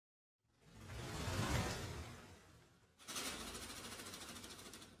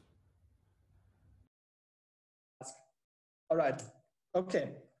All right. Okay.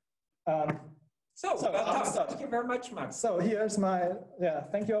 Thank you very much, Max. So here's my,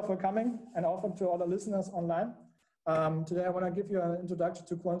 thank you all for coming and also to all the listeners online. Today I want to give you an introduction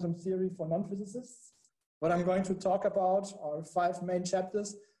to quantum theory for non-physicists. What I'm going to talk about are 5 main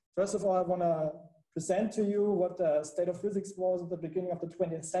chapters. First of all, I want to present to you what the state of physics was at the beginning of the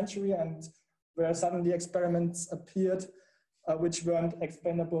 20th century and where suddenly experiments appeared which weren't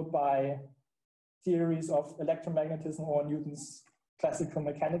explainable by theories of electromagnetism or Newton's classical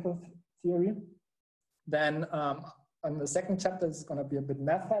mechanical theory. Then on the second chapter is going to be a bit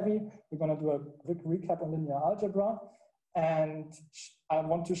math heavy. We're going to do a quick recap on linear algebra. And I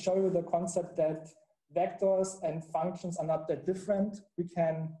want to show you the concept that vectors and functions are not that different. We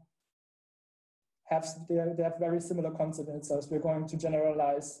can have, they have very similar consequences. We're going to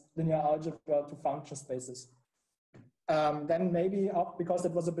generalize linear algebra to function spaces. Then maybe, because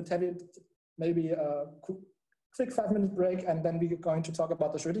it was a bit heavy, maybe a quick 5-minute break, and then we're going to talk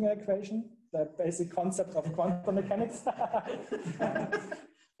about the Schrödinger equation, the basic concept of quantum mechanics.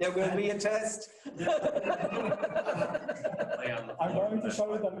 There will be a test. I'm going to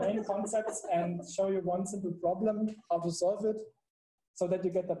show you the main concepts and show you one simple problem, how to solve it, so that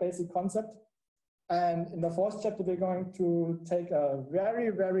you get the basic concept. And in the 4th chapter, we're going to take a very,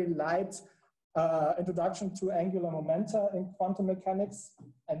 very light introduction to angular momenta in quantum mechanics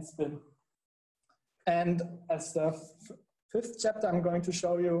and spin. And as the 5th chapter, I'm going to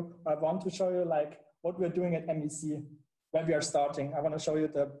show you, I want to show you like what we're doing at MEC, where we are starting. I want to show you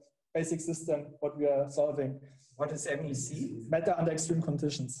the basic system, what we are solving. What is MEC? Matter under extreme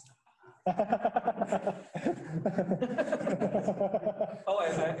conditions. Oh, I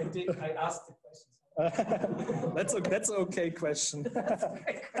asked the question. That's an okay question.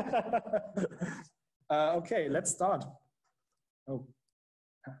 Okay, let's start. Oh.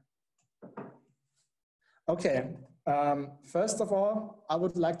 Okay, first of all, I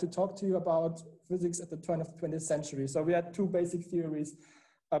would like to talk to you about physics at the turn of the 20th century. So we had 2 basic theories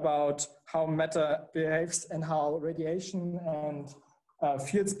about how matter behaves and how radiation and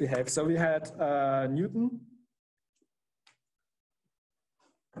fields behave. So we had Newton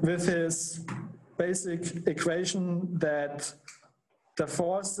with his basic equation that the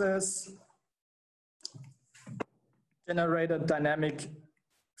forces generate a dynamic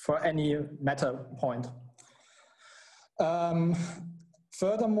for any matter point.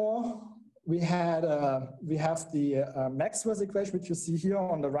 Furthermore, we have the Maxwell's equation, which you see here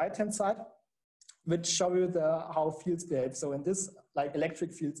on the right-hand side, which show you how fields behave. So in this, like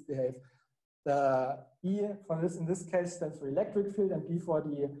electric fields behave. The E for this, in this case, stands for electric field, and B for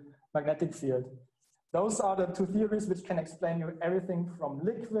the magnetic field. Those are the 2 theories which can explain you everything from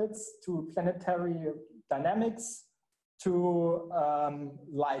liquids to planetary dynamics to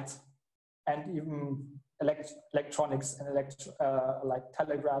light and even electronics and like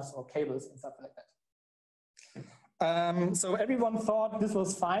telegraphs or cables and stuff like that. So everyone thought this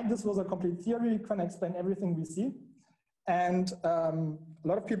was fine. This was a complete theory. Can explain everything we see. And a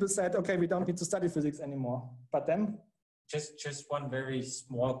lot of people said, okay, we don't need to study physics anymore. But then? Just one very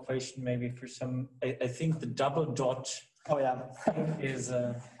small question maybe for some, I think the double dot is...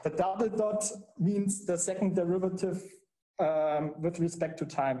 The double dot means the second derivative with respect to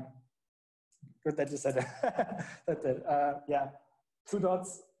time. Good that you said that. Yeah, 2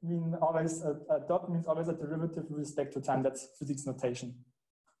 dots mean always, a dot means always a derivative with respect to time. That's physics notation.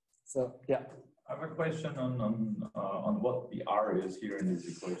 So, yeah. I have a question on what the R is here in this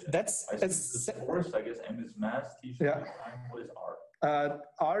equation. That's the force, I guess M is mass, T should be time. What is R?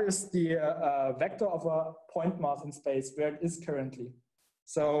 R is the vector of a point mass in space, where it is currently.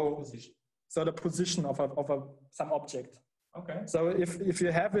 So, the position of some object. Okay. So if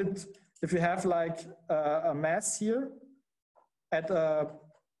you have like a mass here at a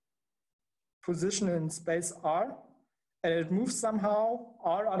position in space R, and it moves somehow,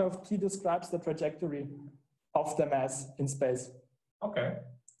 R out of T describes the trajectory of the mass in space. Okay.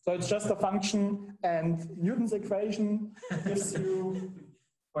 So it's just a function, and Newton's equation gives you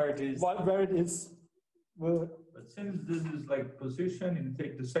where it is. Where it is. But since this is like position, and you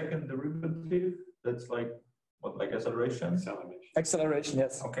take the second derivative, that's like what, like acceleration? Acceleration,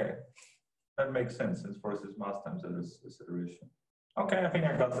 yes. Okay. That makes sense, since force is mass times acceleration. Okay, I think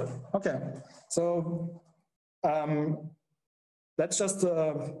I got that. Okay, so that's just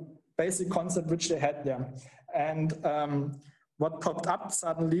a basic concept which they had there. And what popped up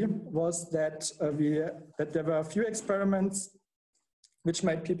suddenly was that, there were a few experiments which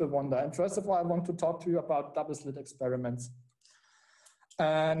made people wonder. And first of all, I want to talk to you about double slit experiments.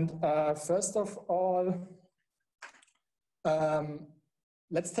 And first of all,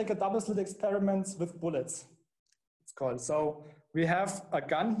 let's take a double slit experiment with bullets. it's called. So we have a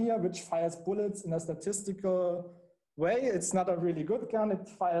gun here which fires bullets in a statistical way. It's not a really good gun. It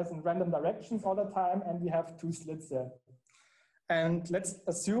fires in random directions all the time, and we have 2 slits there. And let's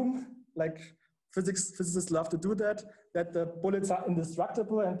assume, like physicists love to do that the bullets are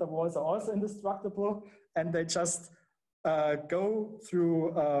indestructible and the walls are also indestructible, and they just go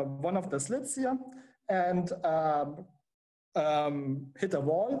through one of the slits here and hit a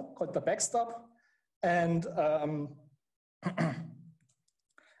wall called the backstop, and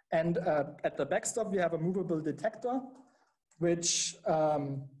at the backstop we have a movable detector which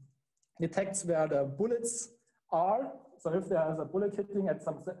detects where the bullets are. So if there is a bullet hitting at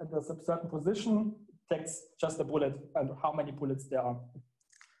a certain position, it detects just a bullet and how many bullets there are.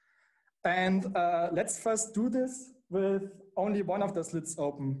 And let's first do this with only one of the slits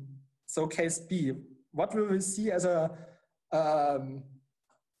open. So case B. What will we see as a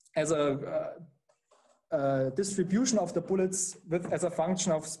distribution of the bullets as a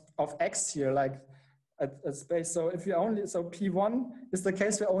function of x here, like a space. So if we so P1 is the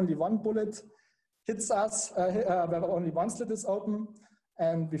case where only one bullet hits us, where only one slit is open,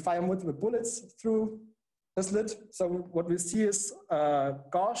 and we fire multiple bullets through the slit. So what we see is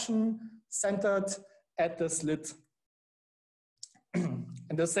Gaussian centered at the slit.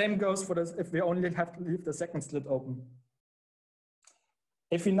 And the same goes for this if we only have to leave the second slit open.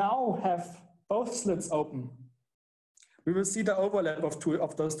 If we now have both slits open, we will see the overlap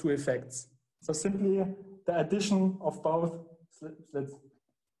of those 2 effects. So simply the addition of both slits.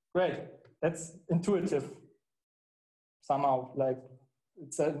 Great, that's intuitive somehow. Like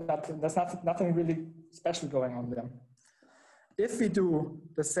there's nothing really special going on there. If we do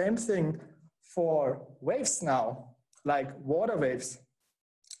the same thing for waves now, like water waves,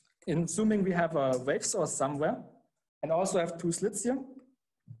 assuming we have a wave source somewhere and also have 2 slits here,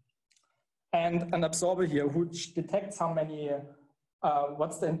 and an absorber here which detects how many,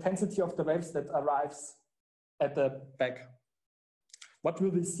 what's the intensity of the waves that arrives at the back. What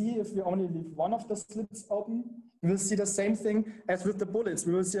will we see if we only leave one of the slits open? We will see the same thing as with the bullets.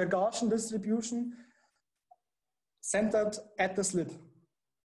 We will see a Gaussian distribution centered at the slit.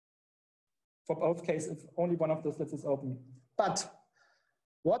 For both cases, if only one of the slits is open. But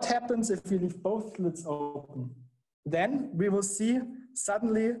what happens if we leave both slits open? Then we will see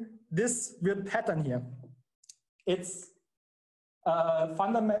suddenly this weird pattern here. It's a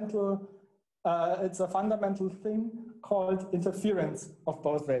fundamental thing called interference of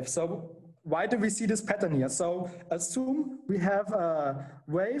both waves. So why do we see this pattern here? So assume we have a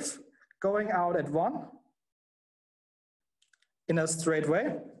wave going out at 1 in a straight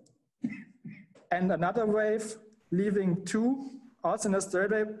way, and another wave leaving 2 also in a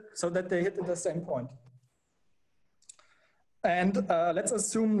straight way, so that they hit at the same point. And let's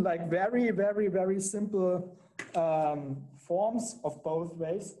assume like very, very, very simple forms of both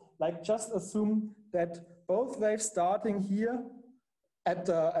waves. Like just assume that both waves starting here at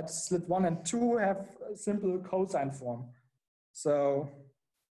slit 1 and 2 have a simple cosine form. So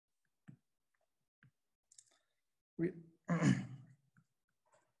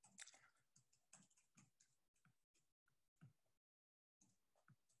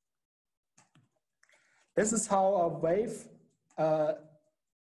this is how a wave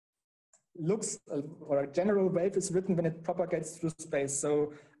looks, or a general wave is written when it propagates through space.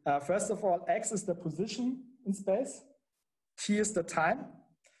 So first of all, x is the position in space, t is the time.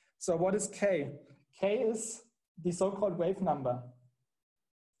 So what is k? K is the so-called wave number.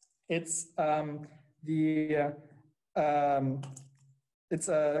 It's it's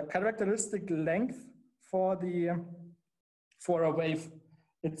a characteristic length for a wave.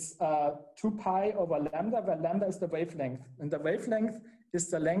 It's 2 pi over lambda, where lambda is the wavelength. And the wavelength is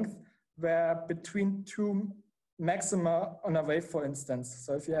the length where between 2 maxima on a wave, for instance.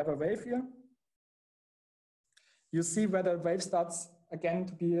 So if you have a wave here, you see where the wave starts again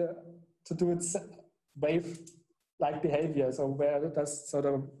to do its wave-like behavior. So where it does, so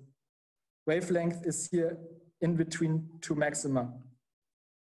the wavelength is here in between 2 maxima.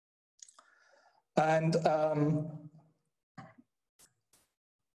 And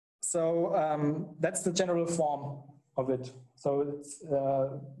that's the general form of it. So it's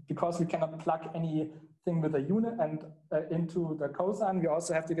because we cannot plug anything with a unit and into the cosine, we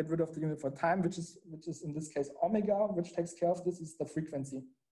also have to get rid of the unit for time, which is in this case omega, which takes care of this, is the frequency.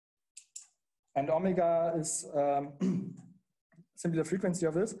 And omega is simply the frequency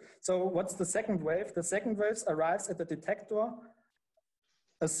of this. So what's the second wave? The second wave arrives at the detector,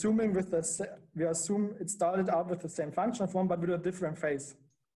 assuming we assume it started out with the same function form, but with a different phase.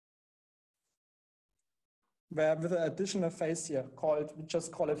 Where with an additional phase here we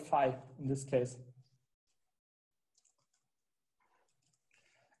just call it phi in this case.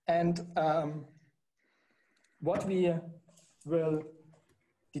 And what we will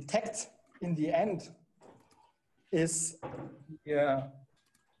detect in the end is the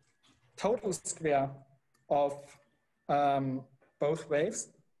total square of both waves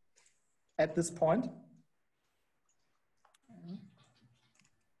at this point.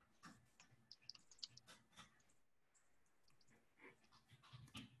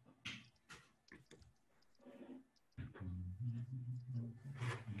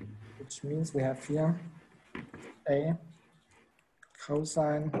 Which means we have here a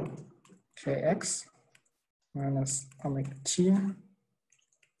cosine kx minus omega t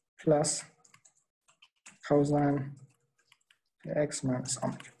plus cosine kx minus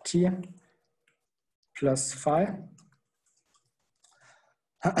omega t plus phi.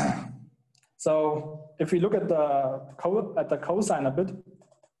 So if we look at the cosine a bit,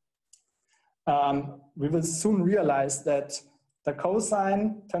 we will soon realize that the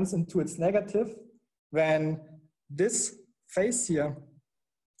cosine turns into its negative when this phase here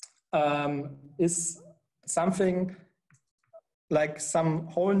is something like some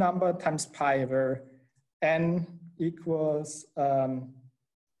whole number times pi, where n equals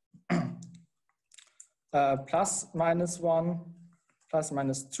plus minus 1, plus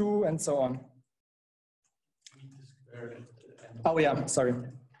minus 2, and so on. Oh yeah, sorry.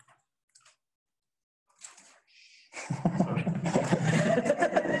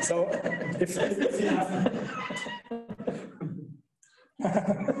 So if you have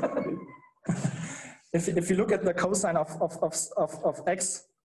if you look at the cosine of x,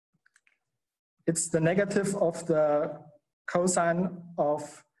 it's the negative of the cosine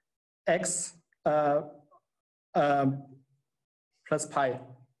of x plus pi.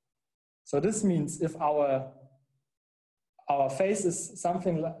 So this means if our phase is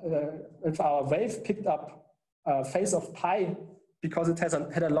something, if our wave picked up a phase of pi because it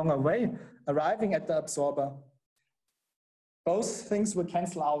had a longer way arriving at the absorber, both things will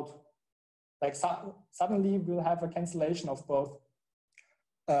cancel out. Like suddenly we'll have a cancellation of both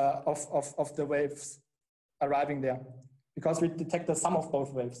of the waves arriving there, because we detect the sum of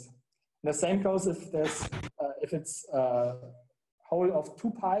both waves. And the same goes if there's if it's a whole of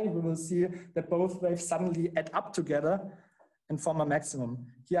 2 pi, we will see that both waves suddenly add up together and form a maximum.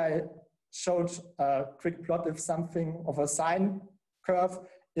 Here I showed a quick plot of something of a sine curve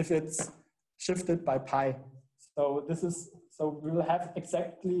if it's shifted by pi. So this is, so we will have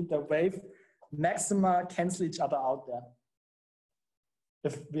exactly the wave maxima cancel each other out there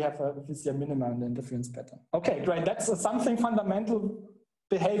if we see a minima in the interference pattern. Okay, great. That's something fundamental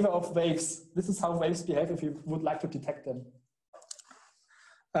behavior of waves. This is how waves behave if you would like to detect them.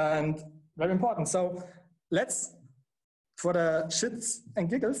 And very important. So let's, for the shits and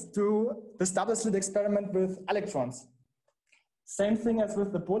giggles, do this double slit experiment with electrons. Same thing as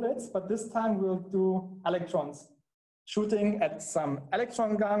with the bullets, but this time we'll do electrons, shooting at some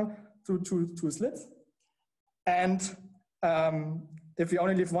electron gun through two slits. And if we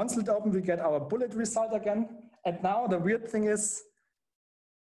only leave one slit open, we get our bullet result again. And now the weird thing is,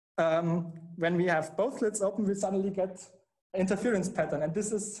 when we have both slits open, we suddenly get an interference pattern. And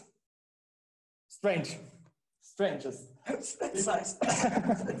this is strange. Strangest. Because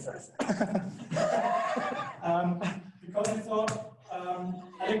we thought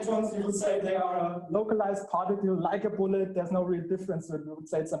electrons, you would say they are a localized particle like a bullet. There's no real difference. So we would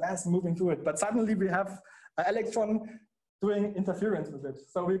say it's a mass moving through it. But suddenly we have an electron doing interference with it.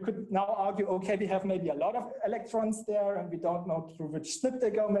 So we could now argue, okay, we have maybe a lot of electrons there and we don't know through which slit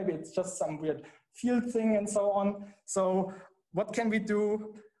they go. Maybe it's just some weird field thing and so on. So what can we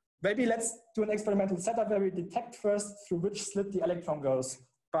do? Maybe let's do an experimental setup where we detect first through which slit the electron goes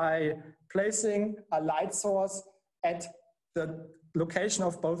by placing a light source at the location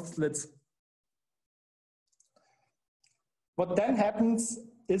of both slits. What then happens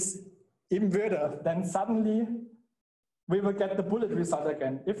is even weirder. Then suddenly we will get the bullet result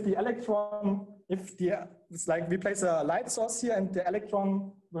again. If the electron, it's like we place a light source here and the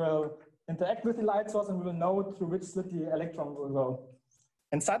electron will interact with the light source and we will know through which slit the electron will go.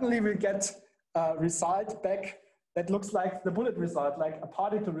 And suddenly we get a result back that looks like the bullet result, like a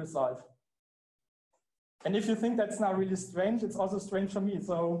particle result. And if you think that's now really strange, it's also strange for me.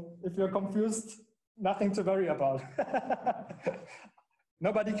 So if you're confused, nothing to worry about.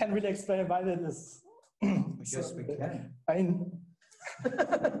 Nobody can really explain why that is. Yes, we can. I mean,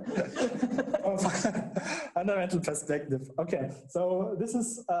 fundamental perspective. Okay, so this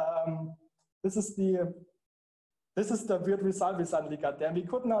is the weird result we suddenly got there. We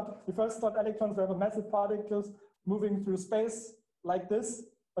could not. We first thought electrons were massive particles moving through space like this,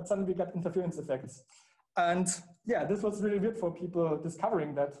 but suddenly we got interference effects. And yeah, this was really weird for people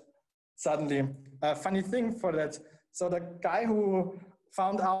discovering that suddenly. A funny thing for that. So the guy who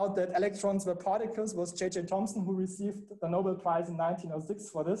found out that electrons were particles was J.J. Thomson, who received the Nobel Prize in 1906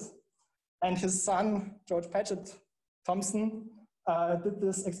 for this. And his son, George Paget Thomson, did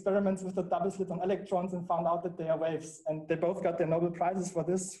this experiments with the double slit on electrons and found out that they are waves. And they both got their Nobel Prizes for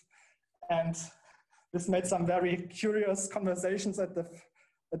this. And this made some very curious conversations at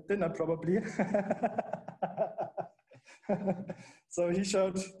dinner, probably. So he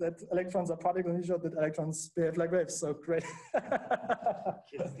showed that electrons are particles, and he showed that electrons behave like waves. So great.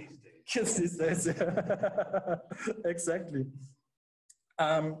 Kids these days. Kids these days, yeah. Exactly.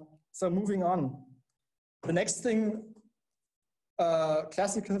 So moving on. The next thing,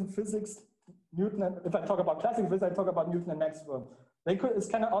 classical physics, Newton, if I talk about classical physics, I talk about Newton and Maxwell. It's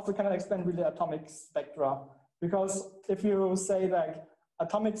also kind of explain really atomic spectra. Because if you say like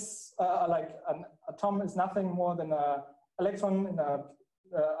atomics, like an atom is nothing more than an electron in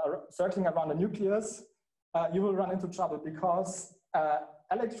circling around the nucleus, you will run into trouble because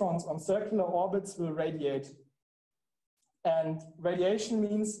electrons on circular orbits will radiate. And radiation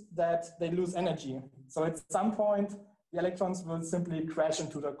means that they lose energy. So at some point, the electrons will simply crash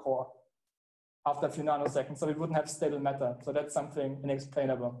into the core after a few nanoseconds. So it wouldn't have stable matter. So that's something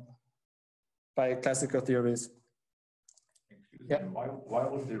inexplainable by classical theories. Excuse me, why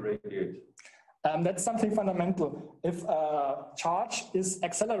would they radiate? That's something fundamental. If a charge is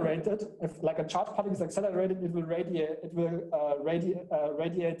accelerated, if like a charge particle is accelerated, it will radiate. It will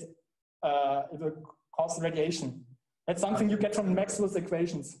it will cause radiation. That's something you get from Maxwell's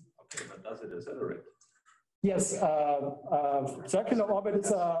equations. Okay, but does it accelerate? Yes, circular orbit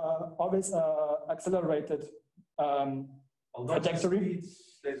is always accelerated trajectory.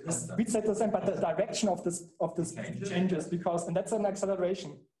 The speed stays the same, but the direction of this changes because, and that's an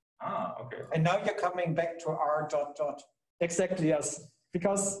acceleration. Ah, okay. And now you're coming back to R dot dot. Exactly, yes.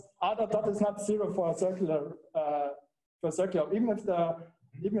 Because R dot dot is not zero for a circular.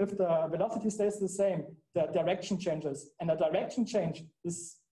 Even if the velocity stays the same, the direction changes, and the direction change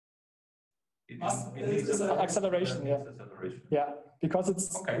is acceleration. Yeah. Acceleration. Yeah, because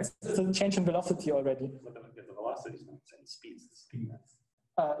it's a change in velocity already. The velocity is not the same, speed's the speed.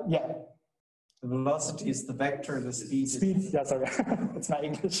 Yeah. The velocity is the vector, the speed. Speed, yeah, sorry. It's not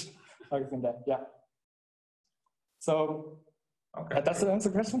English. Yeah. So, does it answer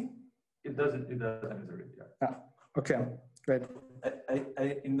the question? It does answer it, yeah. Yeah. Okay, great.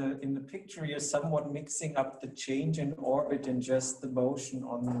 In the picture, you're somewhat mixing up the change in orbit and just the motion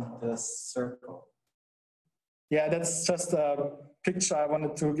on the circle. Yeah, that's just a picture I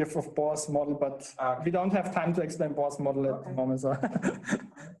wanted to give of Bohr's model, but we don't have time to explain Bohr's model at the moment. So.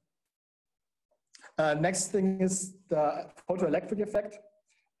 Next thing is the photoelectric effect.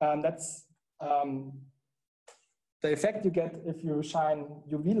 That's the effect you get if you shine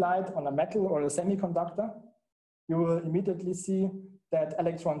UV light on a metal or a semiconductor. You will immediately see that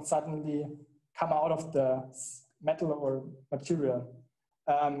electrons suddenly come out of the metal or material.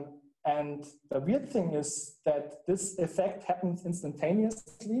 And the weird thing is that this effect happens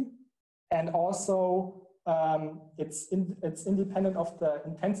instantaneously, and also it's independent of the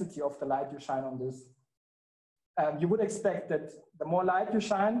intensity of the light you shine on this. You would expect that the more light you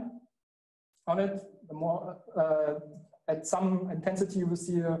shine on it, the more at some intensity you will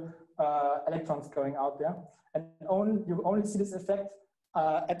see electrons going out there. And you only see this effect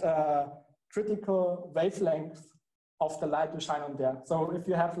at a critical wavelength of the light you shine on there. So if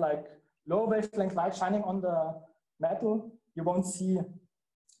you have like low wavelength light shining on the metal, you won't see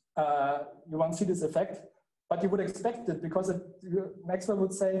this effect, but you would expect it because Maxwell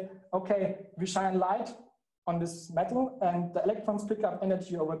would say, okay, we shine light on this metal and the electrons pick up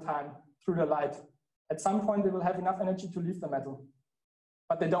energy over time through the light. At some point, they will have enough energy to leave the metal,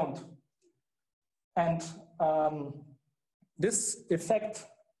 but they don't. And this effect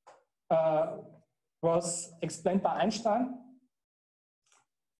was explained by Einstein,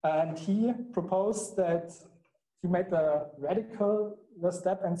 and he proposed that he made the radical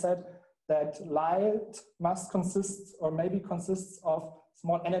step and said that light must consist or maybe consists of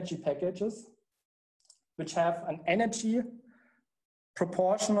small energy packages which have an energy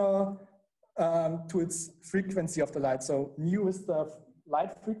proportional to its frequency of the light. So mu is the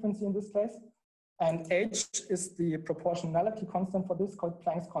light frequency in this case, and h is the proportionality constant for this, called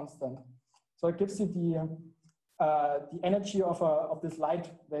Planck's constant. So it gives you the energy of this light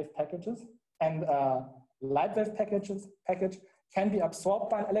wave packages, and light wave package can be absorbed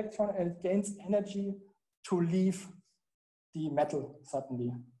by an electron and it gains energy to leave the metal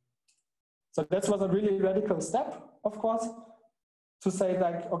suddenly. So that was a really radical step, of course, to say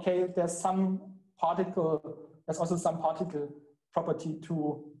like, okay, there's some there's also some particle property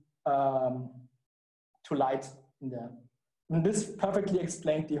to light in there. And this perfectly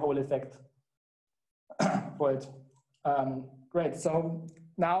explained the whole effect for it. Great, so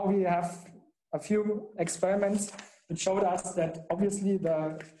now we have a few experiments which showed us that obviously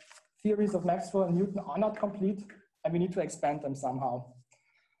the theories of Maxwell and Newton are not complete, and we need to expand them somehow.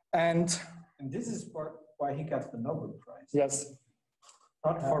 And this is why he got the Nobel Prize. Yes.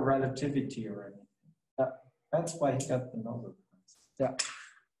 Not for relativity or anything. Yeah. That's why he got the Nobel Prize. Yeah.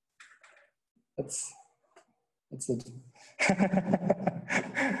 That's it.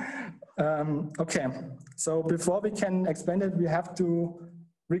 Okay, so before we can expand it, we have to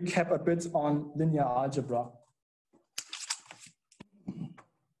recap a bit on linear algebra.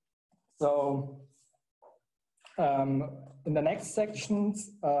 So in the next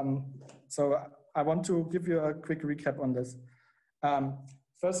sections, so I want to give you a quick recap on this.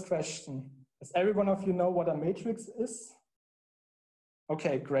 First question, does every one of you know what a matrix is?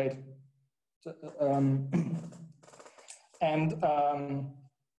 Okay, great.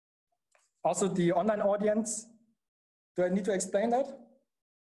 Also the online audience, do I need to explain that?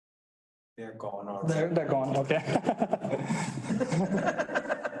 They're gone already. They're gone, okay.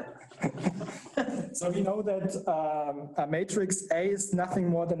 So we know that a matrix A is nothing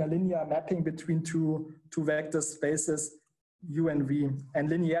more than a linear mapping between two vector spaces U and V. And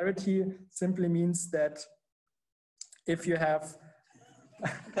linearity simply means that if you have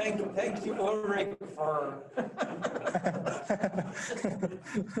Thank you, Ulrich, for.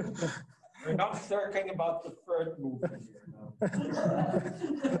 We're not talking about the third movement here now.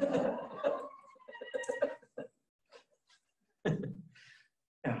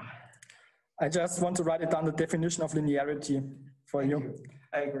 I just want to write it down, the definition of linearity for you.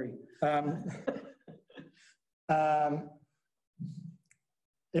 I agree.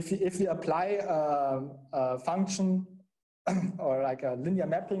 If you apply a function or like a linear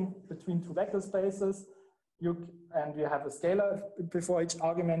mapping between two vector spaces, and you have a scalar before each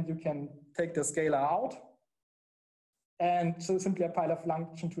argument, you can take the scalar out and so simply apply a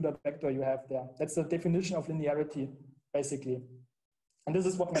function to the vector you have there. That's the definition of linearity, basically. And this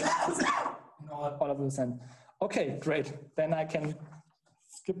is what makes all of this sense. Okay, great. Then I can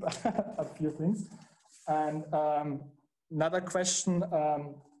skip a few things. And another question,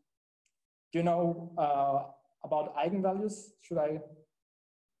 do you know about eigenvalues? Should I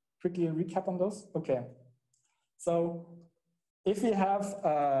quickly recap on those? Okay. So if we have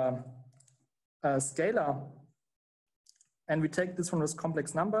a scalar and we take this one as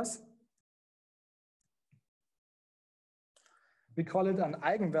complex numbers, we call it an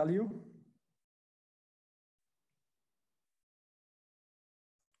eigenvalue.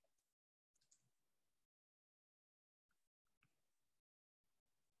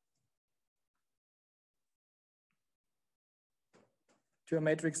 To a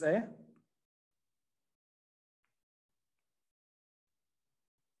matrix A.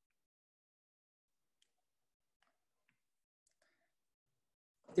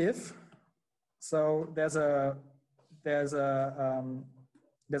 If so, there's a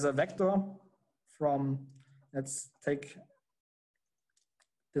vector from, let's take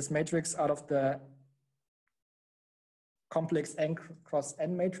this matrix out of the complex n cross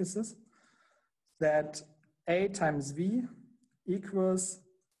n matrices, that A times V equals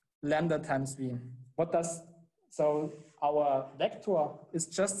lambda times V. So our vector is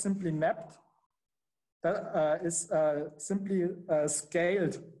just simply mapped, simply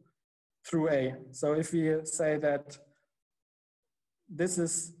scaled through A. So if we say that this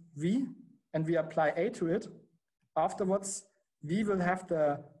is V and we apply A to it, afterwards V will have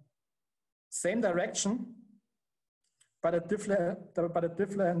the same direction, but a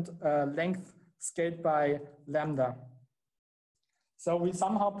different length scaled by lambda. So we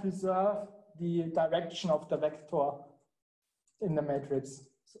somehow preserve the direction of the vector in the matrix,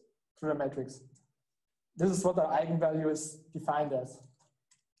 through the matrix. This is what the eigenvalue is defined as.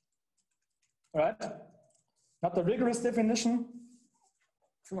 All right? Not the rigorous definition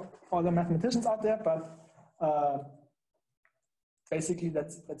for all the mathematicians out there, but basically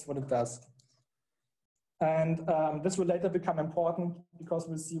that's what it does. And this will later become important because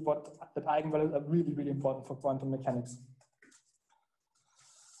we'll see that eigenvalues are really, really important for quantum mechanics.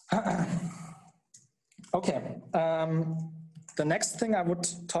 Okay, the next thing I would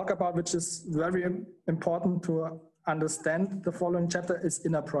talk about, which is very important to understand the following chapter, is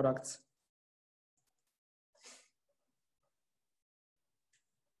inner products.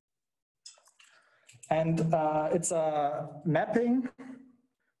 And it's a mapping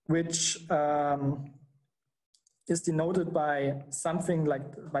which is denoted by something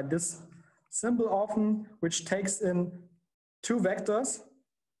like by this symbol often which takes in two vectors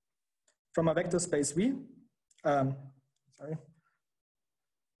from a vector space V, and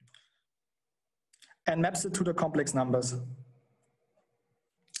maps it to the complex numbers.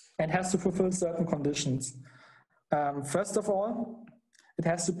 And has to fulfill certain conditions. First of all, it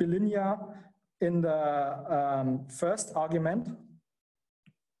has to be linear in the first argument.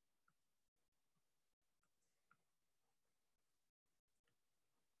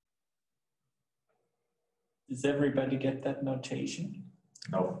 Does everybody get that notation?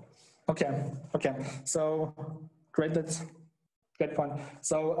 No. Okay. So great, that's great point.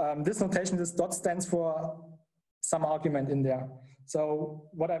 So this notation, this dot stands for some argument in there. So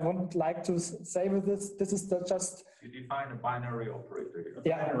what I would like to say with this is just... You define a binary operator here.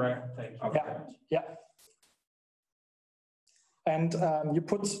 Yeah. Right. Thank you. Okay. Yeah. And you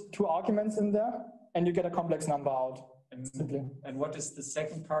put two arguments in there and you get a complex number out. Simply. And what is the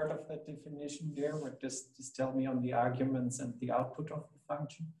second part of that definition there? What does this tell me on the arguments and the output of the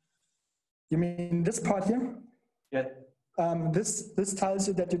function? You mean this part here? Yeah. This tells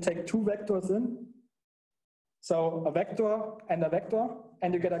you that you take two vectors in. So a vector,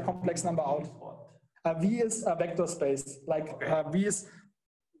 and you get a complex number out. V is a vector space. Like okay. V is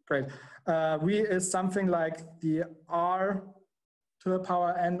great. V is something like the R to the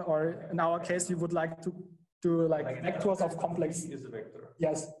power n, or in our case, you would like to do like vectors of complex. V is a vector.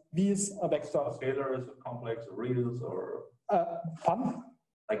 Yes, V is a vector. Scalar is a complex of reals or. Pardon?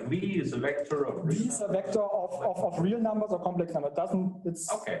 Like V is a vector of real. V is a vector of real numbers or complex numbers. Doesn't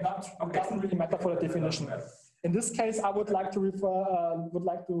really matter for the definition. In this case, I would like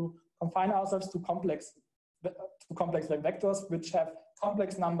to confine ourselves to complex vectors which have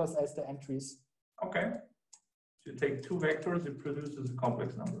complex numbers as the entries. Okay. So you take two vectors, it produces a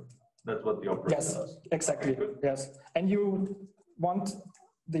complex number. That's what the operator does. Yes, exactly. Okay, yes, and you want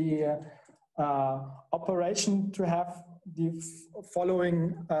the operation to have the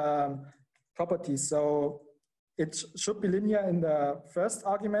following properties. So it should be linear in the first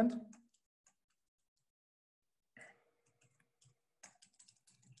argument.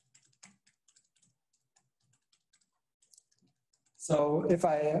 So if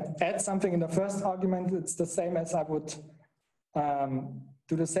I add something in the first argument, it's the same as I would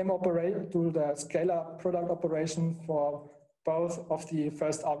do the same operation, do the scalar product operation for both of the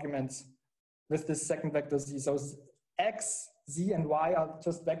first arguments with this second vector z. So x, z, and y are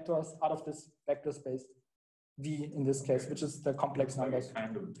just vectors out of this vector space v in this case, which is the complex numbers. Like a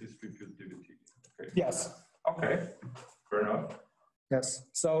kind of distributivity. Okay. Yes. Okay. Fair enough. Yes.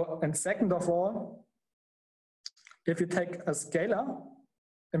 So, and second of all, if you take a scalar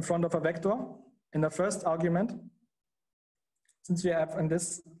in front of a vector in the first argument, since we have, and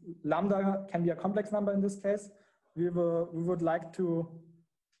this lambda can be a complex number in this case, we would like to,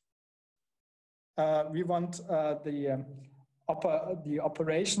 we want the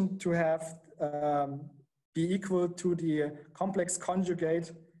operation to have be equal to the complex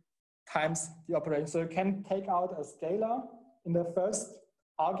conjugate times the operation. So you can take out a scalar in the first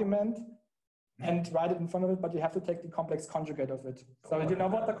argument and write it in front of it, but you have to take the complex conjugate of it. So do you know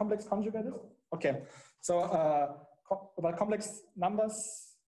what the complex conjugate is? Okay. So about complex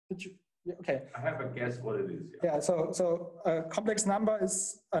numbers, okay. I have a guess what it is. Yeah. So a complex number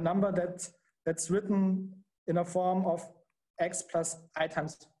is a number that's written in a form of x plus I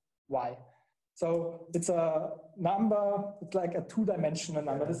times y. So it's a number, it's like a two-dimensional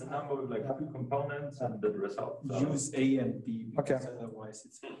number. It's a number with like two components and the result. So use A and B, because okay. Otherwise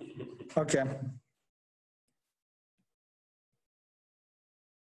it's... Okay.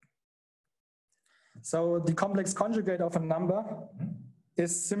 So the complex conjugate of a number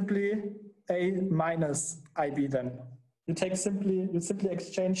is simply A minus IB then. You simply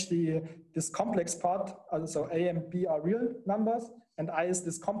exchange this complex part, so A and B are real numbers, and I is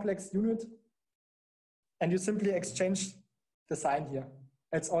this complex unit, and you simply exchange the sign here.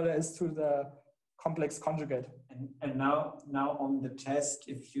 That's all there is to the complex conjugate. And now on the test,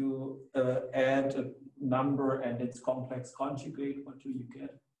 if you add a number and its complex conjugate, what do you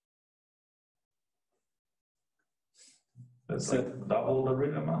get? That's like double the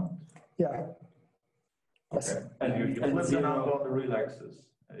real amount? Yeah. Okay. Yes. And you flip the number on the real axis.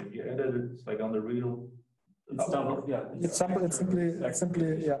 And if you add it, it's like on the real. It's double, yeah. It's simply yeah. Okay.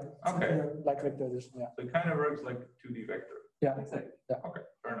 Simply like vector addition, yeah. So it kind of works like a 2D vector. Yeah. Exactly. Yeah. Okay,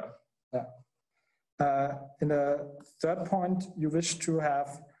 fair enough. Yeah. In the third point, you wish to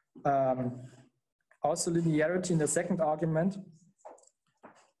have also linearity in the second argument,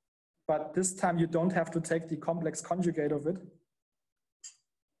 but this time you don't have to take the complex conjugate of it.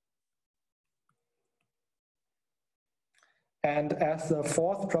 And as the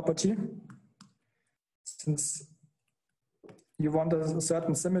fourth property, since you want a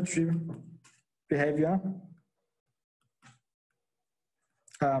certain symmetry behavior.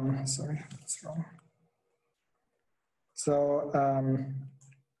 Sorry, that's wrong. So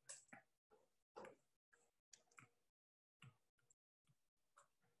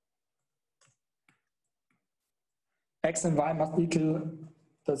X and Y must equal,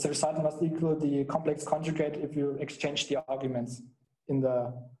 the result must equal the complex conjugate if you exchange the arguments in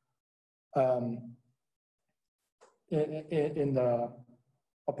the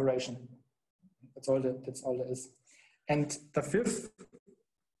operation. That's all there is. And the fifth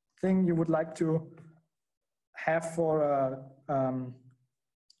thing you would like to have for the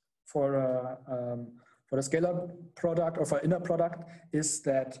scalar product or for inner product is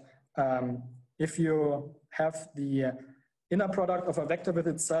that if you have the inner product of a vector with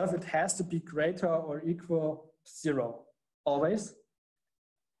itself, it has to be greater or equal to 0 always.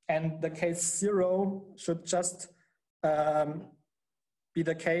 And the case 0 should just be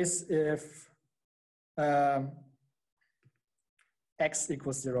the case if x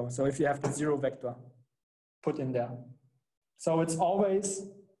equals 0. So if you have the 0 vector put in there. So it's always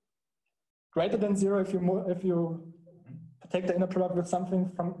greater than 0 if you take the inner product with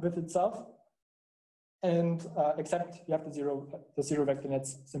something with itself. And except you have the zero vector, and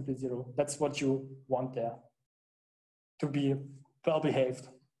it's simply 0. That's what you want there, to be well behaved.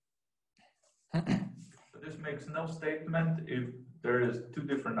 So this makes no statement if there is two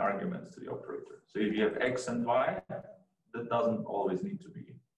different arguments to the operator. So if you have x and y, that doesn't always need to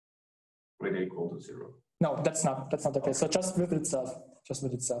be greater or equal to 0. No, that's not the case. So just with itself,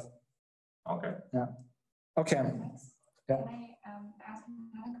 Okay. Yeah. Okay. Yeah. Can I ask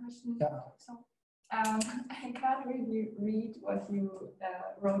another question? Yeah. So I can't really read what you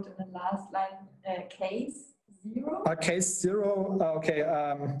wrote in the last line. Case 0. Case 0. Okay.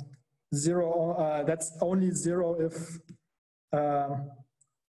 0. That's only 0 if.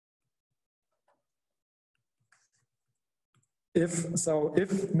 If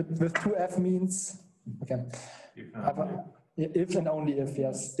with 2f means okay. If and only if,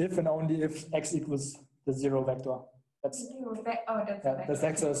 yes. If and only if x equals the 0 vector. That's that's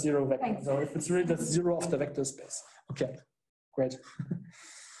x or 0 vector. Thanks. So if it's really the 0 of the vector space. Okay, great.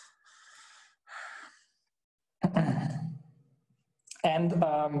 And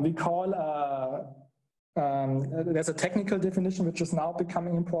we call there's a technical definition which is now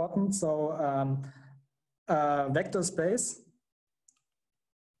becoming important. So vector space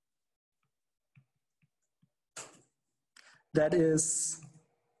that is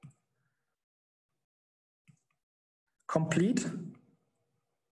complete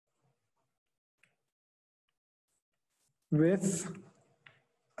with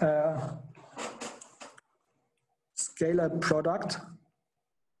a scalar product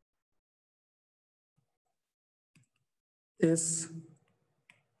is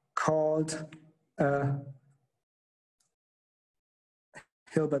called a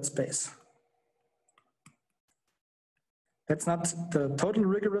Hilbert space. That's not the total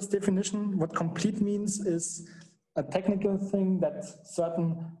rigorous definition. What complete means is a technical thing that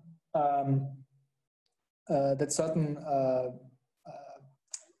certain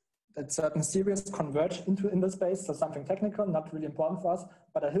series converge in the space. So something technical, not really important for us.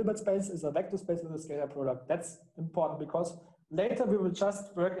 But a Hilbert space is a vector space with a scalar product. That's important because later we will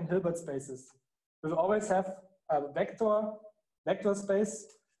just work in Hilbert spaces. We will always have a vector space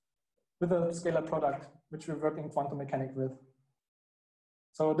with a scalar product, which we work in quantum mechanics with.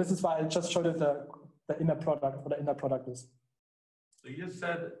 So this is why I just showed you the inner product, what the inner product is. So you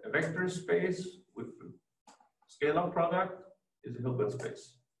said a vector space with a scalar product is a Hilbert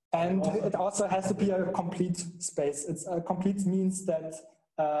space. And it also has to be a complete space. It's a complete means that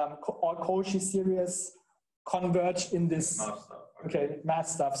all Cauchy series converge in this Math stuff. Okay, math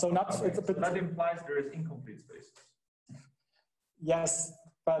stuff. So not Okay. it's a bit. So that implies there is incomplete spaces. Yes,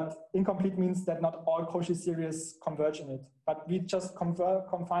 but incomplete means that not all Cauchy series converge in it. But we just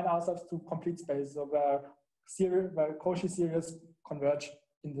confine ourselves to complete space, so where Cauchy series converge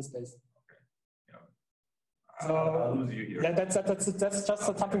in the space. So I'll lose you here. Yeah, that's just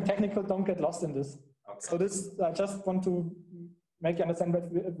something technical. Don't get lost in this. Okay. So this, I just want to make you understand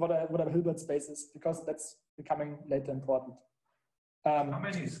what a Hilbert space is, because that's becoming later important. How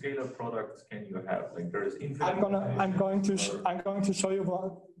many scalar products can you have? Like there is infinite. I'm going to show you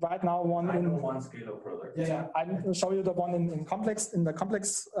right now one. I know one scalar product. Yeah, I'll show you the one in the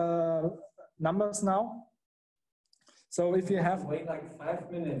complex numbers now. So if you have wait like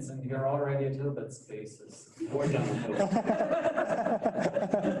 5 minutes and you're already at Hilbert spaces.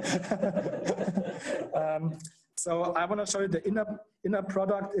 So I want to show you the inner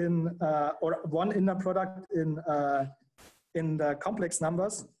product in, or one inner product in the complex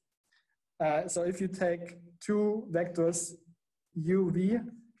numbers. So if you take two vectors uv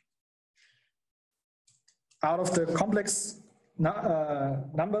out of the complex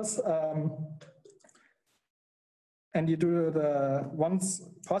numbers, and you do the once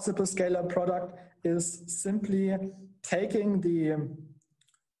possible scalar product is simply taking the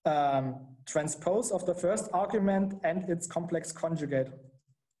transpose of the first argument and its complex conjugate,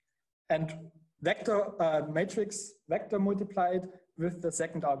 and vector matrix vector multiplied with the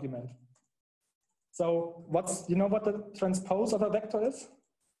second argument. So what's, you know what the transpose of a vector is?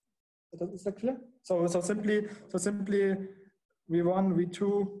 Is that clear? So simply v1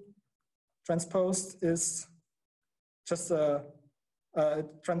 v2 transposed is just it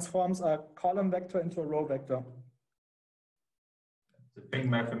transforms a column vector into a row vector. The thing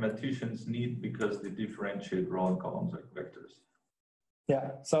mathematicians need because they differentiate row and columns like vectors.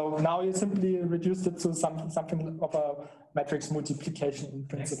 Yeah, so now you simply reduced it to something of a matrix multiplication in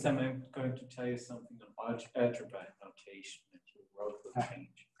principle. Next time I'm going to tell you something about algebra notation that your world will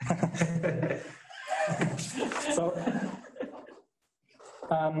change. So,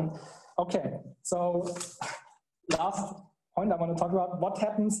 okay, so last point I want to talk about, what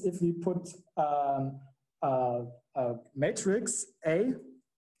happens if we put a matrix A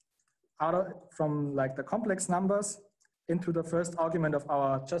from like the complex numbers into the first argument of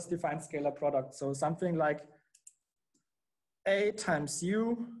our just defined scalar product. So something like A times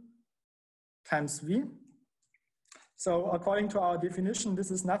U times V. So according to our definition, this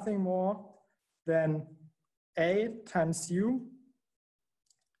is nothing more than A times U,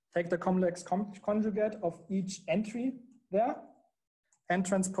 take the complex conjugate of each entry there and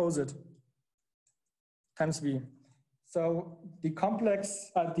transpose it times V. So the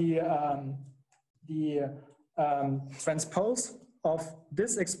complex, transpose of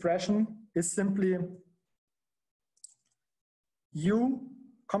this expression is simply U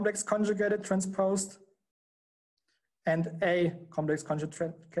complex conjugated transposed and A complex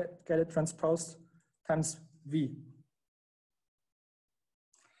conjugated transposed times V.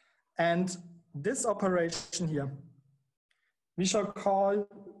 And this operation here, we shall call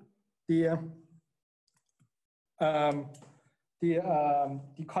the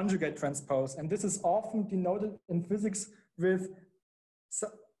conjugate transpose. And this is often denoted in physics with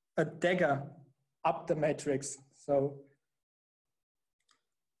a dagger up the matrix. So,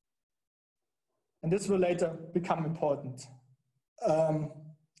 and this will later become important.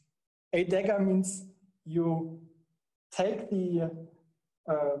 A dagger means you take the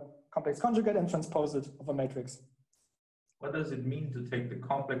complex conjugate and transpose it of a matrix. What does it mean to take the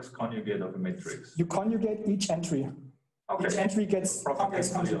complex conjugate of a matrix? You conjugate each entry. Okay. Each entry gets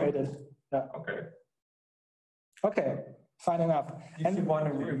complex conjugated. Yeah. Okay. Okay, fine enough. If you want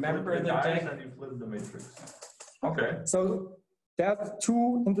to remember the dice and you flip the matrix. Okay. So there are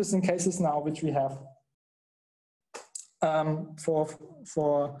two interesting cases now which we have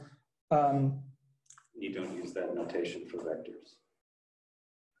you don't use that notation for vectors.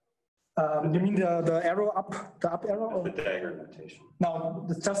 You mean the arrow up, the up arrow? Or? The dagger notation. No,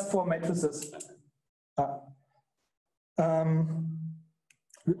 it's just for matrices.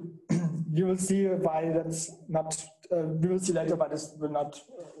 You will see why that's not. We will see later why this will not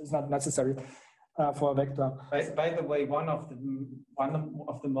is not necessary for a vector. By the way, one of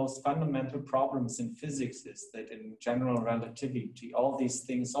the most fundamental problems in physics is that in general relativity, all these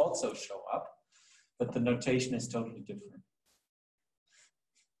things also show up, but the notation is totally different.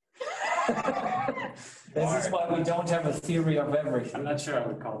 This is why we don't have a theory of everything. I'm not sure I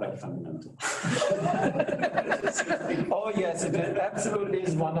would call that fundamental. Oh yes, it absolutely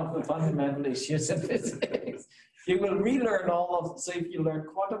is one of the fundamental issues in physics. You will relearn all of, so if you learn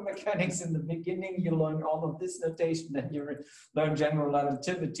quantum mechanics in the beginning, you learn all of this notation, then you learn general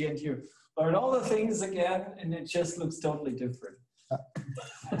relativity, and you learn all the things again, and it just looks totally different.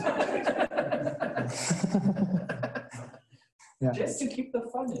 Yeah. Just to keep the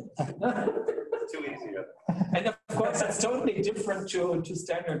fun in. Too easy. And of course, it's totally different to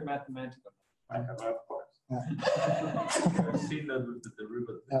standard mathematical. Of course. I've seen that with the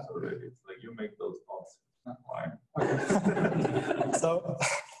derivatives already. It's like you make those plots. Why? Okay. So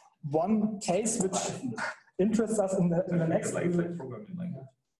one case which interests us in the next programming language.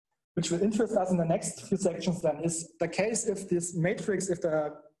 Which will interest us in the next few sections then is the case if this matrix, if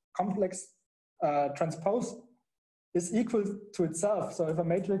the complex transpose is equal to itself. So if a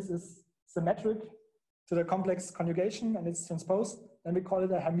matrix is symmetric to the complex conjugation and it's transposed, then we call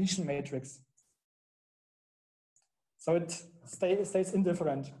it a Hermitian matrix. So it stays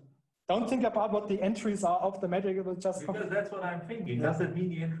indifferent. Don't think about what the entries are of the matrix. It will just because that's what I'm thinking. Does it mean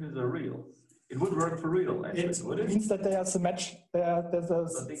the entries are real? It would work for real, actually, would it? Means that they are symmetric. There's a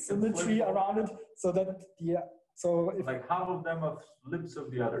symmetry around it, so that if like half of them are flips of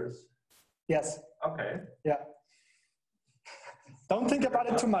the others. Yes. Okay. Yeah. Don't think about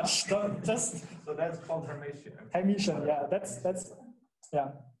it too much. Just. So that's called Hermitian. Hermitian. Yeah. That's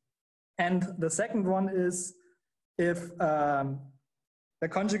yeah. And the second one is if the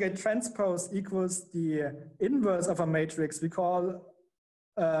conjugate transpose equals the inverse of a matrix, we call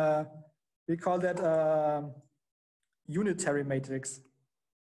that a unitary matrix.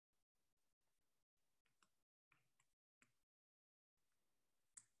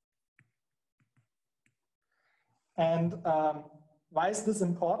 And why is this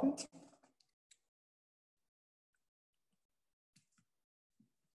important?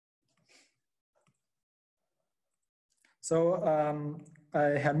 So a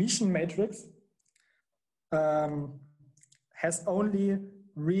Hermitian matrix has only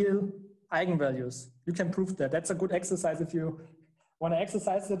real eigenvalues. You can prove that. That's a good exercise if you want to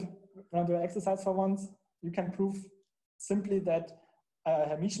exercise it. Want to do an exercise for once? You can prove simply that a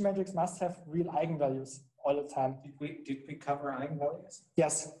Hermitian matrix must have real eigenvalues all the time. Did we cover eigenvalues?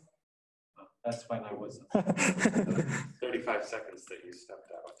 Yes. Oh, that's when I was. 35 seconds that you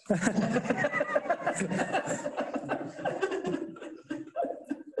stepped out.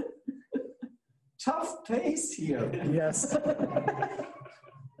 Tough pace here. Yes.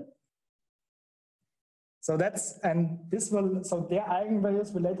 So so their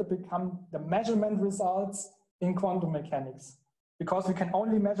eigenvalues will later become the measurement results in quantum mechanics. Because we can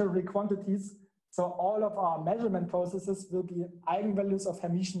only measure real quantities, so all of our measurement processes will be eigenvalues of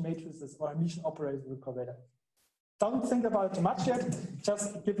Hermitian matrices or Hermitian operators, we call it. Don't think about it too much yet,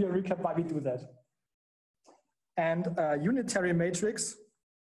 just give you a recap why we do that. And a unitary matrix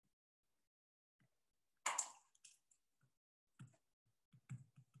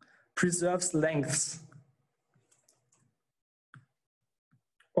preserves lengths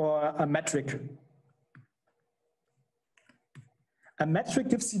or a metric. A metric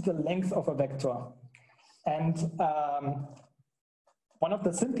gives you the length of a vector. And one of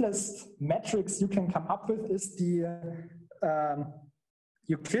the simplest metrics you can come up with is the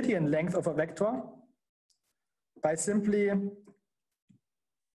Euclidean length of a vector by simply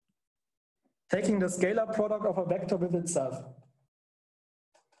taking the scalar product of a vector with itself.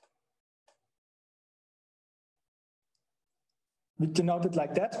 We denote it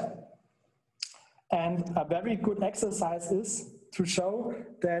like that. And a very good exercise is to show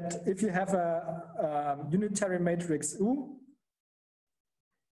that if you have a unitary matrix U,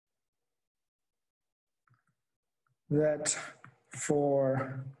 that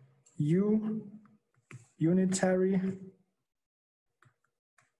for U unitary,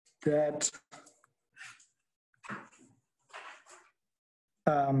 that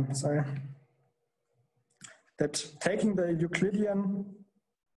that taking the Euclidean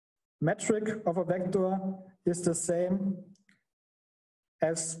metric of a vector is the same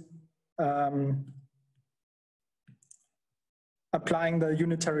as applying the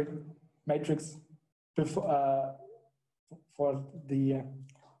unitary matrix before, for the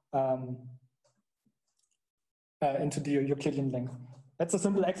into the Euclidean length. That's a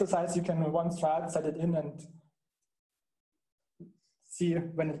simple exercise. You can once try it, set it in, and see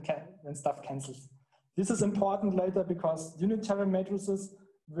when stuff cancels. This is important later because unitary matrices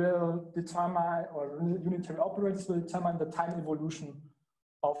will determine, or unitary operators will determine the time evolution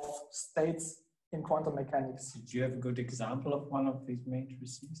of states in quantum mechanics. Did you have a good example of one of these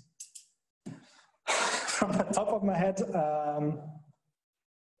matrices? From the top of my head,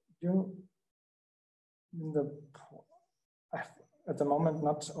 at the moment,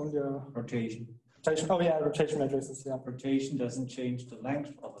 not only a rotation. Oh yeah, rotation matrices. Yeah. Rotation doesn't change the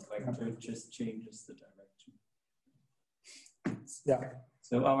length of a vector; it just changes the direction. Yeah.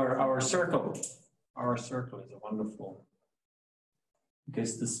 So our circle is a wonderful,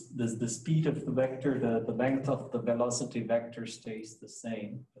 because the speed of the vector, the length of the velocity vector stays the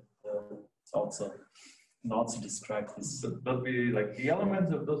same. But it's also can also describe this. But the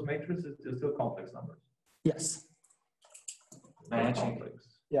elements of those matrices are still complex numbers. Yes.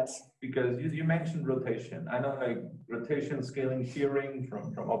 Complex. Yes. Because you mentioned rotation. I know rotation scaling theory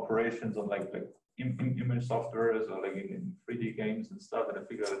from operations on image softwares or in 3D games and stuff, and I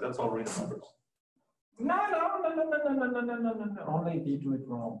figure that's all real numbers. No. Only if you do it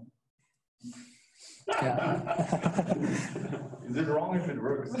wrong. Is it wrong if it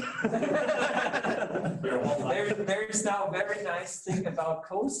works? There's now a very nice thing about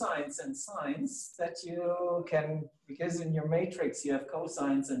cosines and sines that you can, because in your matrix you have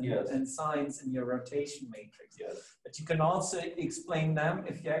cosines and, and sines in your rotation matrix. Yes. But you can also explain them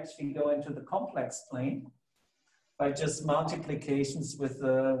if you actually go into the complex plane by just multiplications with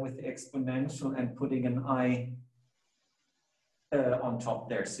the exponential and putting an I on top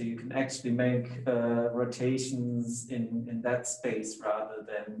there. So you can actually make rotations in that space rather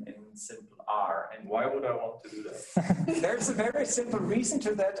than in simple R. And why would I want to do that? There's a very simple reason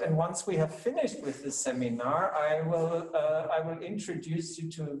to that. And once we have finished with this seminar, I will introduce you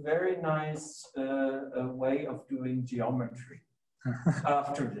to a very nice way of doing geometry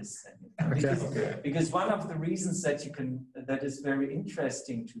after this seminar. Because one of the reasons that that is very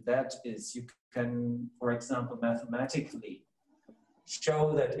interesting to that is you can, for example, mathematically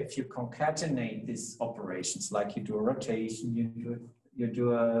show that if you concatenate these operations, like you do a rotation, you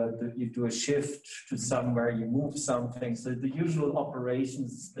do a shift to somewhere, you move something. So the usual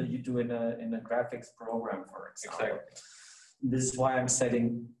operations that you do in a graphics program, for example. Exactly. This is why I'm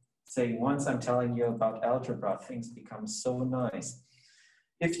saying once I'm telling you about algebra, things become so nice.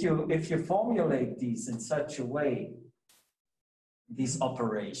 If you formulate these in such a way, these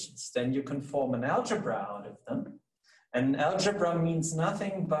operations, then you can form an algebra out of them. And algebra means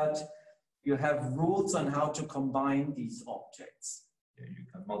nothing but you have rules on how to combine these objects. Yeah, you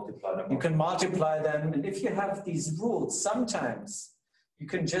can multiply them. You can multiply them, and if you have these rules, sometimes you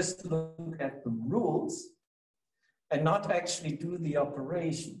can just look at the rules and not actually do the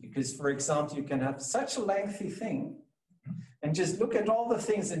operation. Because, for example, you can have such a lengthy thing and just look at all the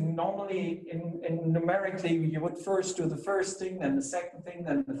things, and normally numerically you would first do the first thing, then the second thing,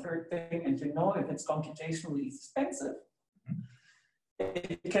 then the third thing, and you know if it's computationally expensive,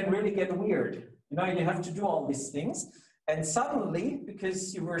 it can really get weird. You know, you have to do all these things, and suddenly,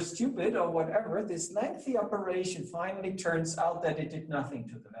 because you were stupid or whatever, this lengthy operation finally turns out that it did nothing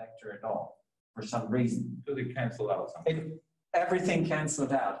to the vector at all, for some reason. So they cancel out something. Everything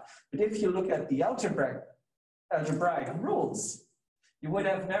canceled out. But if you look at the algebraic rules, you would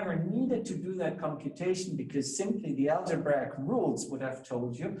have never needed to do that computation, because simply the algebraic rules would have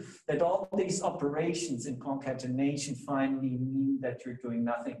told you that all these operations in concatenation finally mean that you're doing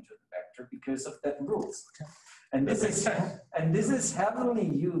nothing to the vector because of that rules. And this is heavily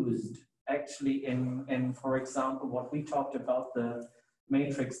used actually in, for example, what we talked about, the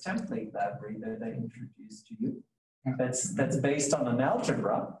matrix template library that I introduced to you. That's based on an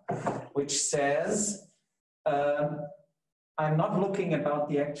algebra, which says, I'm not looking about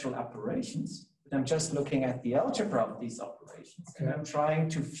the actual operations, but I'm just looking at the algebra of these operations. Okay. And I'm trying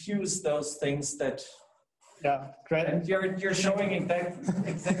to fuse those things that... Yeah, great. And you're showing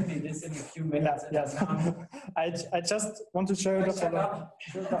exactly this in a few minutes. Yes. I just want to show you the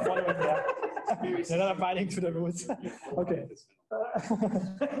following. You're not abiding to the rules. Okay.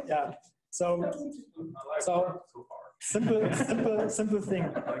 Yeah. So simple thing.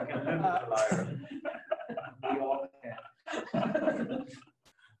 I can live with a liar. We all can.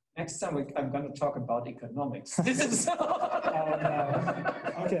 Next time I'm going to talk about economics. This is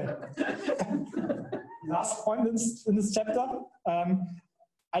okay. Last point in this chapter.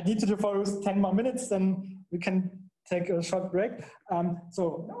 I need you to follow 10 more minutes, then we can take a short break.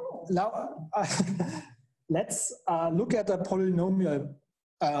 So now let's look at a polynomial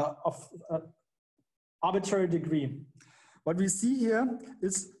of arbitrary degree. What we see here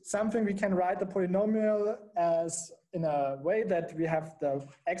is something we can write the polynomial as in a way that we have the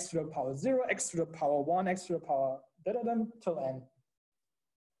x to the power 0, x to the power 1, x to the power till n.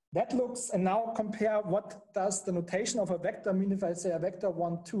 That looks, and now compare what does the notation of a vector mean if I say a vector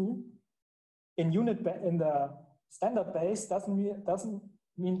 1, 2 in the standard base doesn't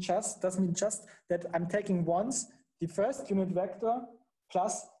mean just that I'm taking once the first unit vector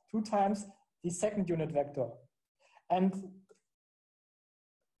plus 2 times the second unit vector. And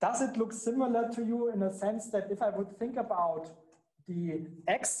does it look similar to you in a sense that if I would think about the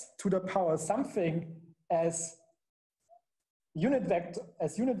x to the power something as unit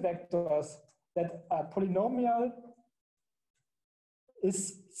vectors, that a polynomial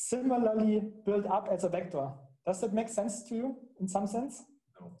is similarly built up as a vector? Does that make sense to you in some sense?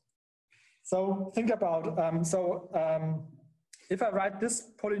 No. So think about, if I write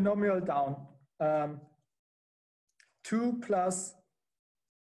this polynomial down, 2 plus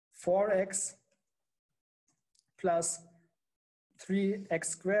 4x plus 3x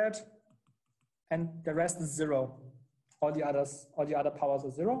squared, and the rest is 0. All the other powers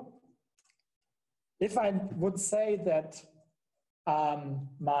are 0. If I would say that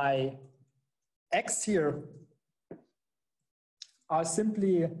my x here are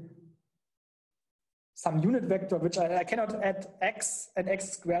simply some unit vector, which I cannot add x and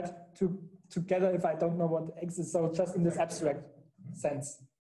x squared together if I don't know what x is, so just in this abstract sense.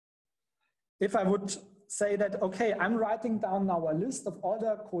 If I would say that, okay, I'm writing down now a list of all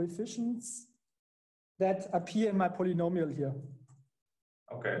the coefficients that appear in my polynomial here.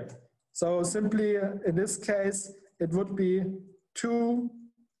 Okay. So simply, in this case, it would be 2,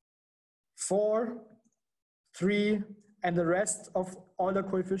 4, 3, and the rest of all the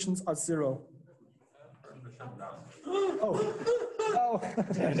coefficients are 0. Oh, oh.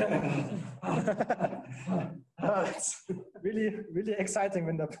 It's really, really exciting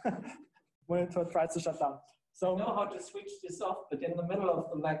when the monitor tries to shut down. So I know how to switch this off, but in the middle of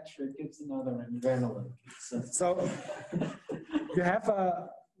the lecture, it gives another adrenaline. So you have a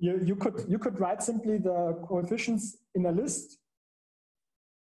you could write simply the coefficients in a list,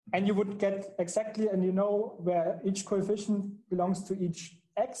 and you would get exactly, and you know where each coefficient belongs to each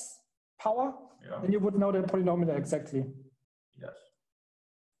x power, and you would know the polynomial exactly. Yes.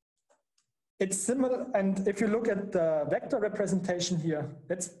 It's similar, and if you look at the vector representation here,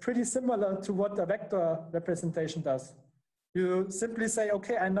 that's pretty similar to what the vector representation does. You simply say,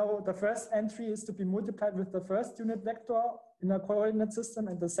 okay, I know the first entry is to be multiplied with the first unit vector in a coordinate system,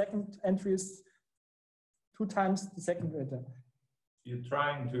 and the second entry is 2 times the second vector. You're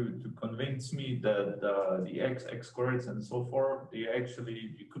trying to convince me that the x squared and so forth, you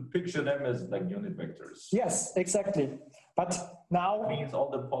could picture them as like unit vectors. Yes, exactly. But now... That means all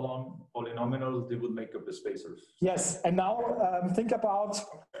the polynomials, they would make up the spacers. Yes, and now think about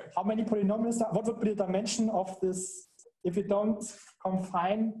how many polynomials, what would be the dimension of this, if you don't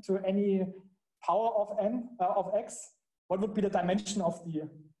confine to any power of n, of x, what would be the dimension of the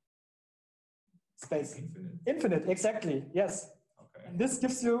space? Infinite. Infinite, exactly, yes. Okay. And this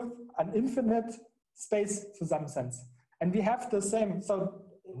gives you an infinite space to some sense. And we have the same, so...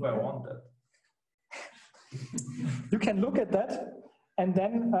 Do I want that? You can look at that and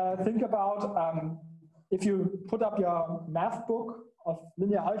then think about, if you put up your math book of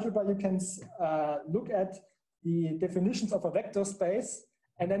linear algebra, you can look at the definitions of a vector space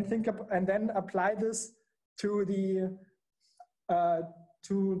and then apply this to the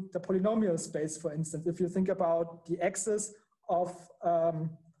polynomial space, for instance. If you think about the axis of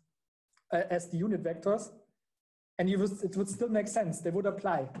as the unit vectors, and it would still make sense, they would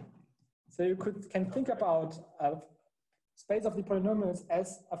apply. So you can think about a space of the polynomials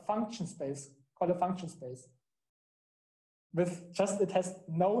as a function space, called a function space. With just, it has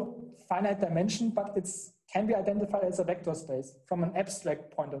no finite dimension, but it can be identified as a vector space from an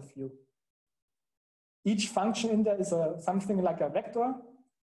abstract point of view. Each function in there is something like a vector.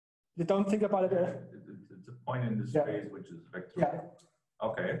 You don't think about it. It's a point in the space, which is vector. Yeah.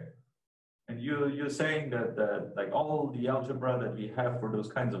 Okay. And you're saying that like all the algebra that we have for those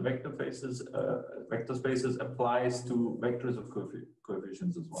kinds of vector spaces applies to vectors of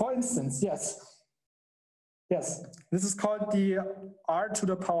coefficients as well. For instance, yes. Yes, this is called the R to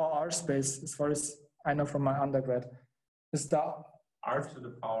the power R space, as far as I know from my undergrad. It's the R to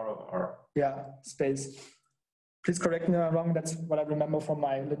the power of R. Yeah, space. Please correct me if I'm wrong. That's what I remember from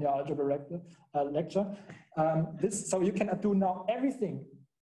my linear algebra lecture. So you can do now everything.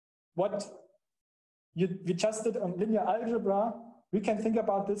 What we just did on linear algebra, we can think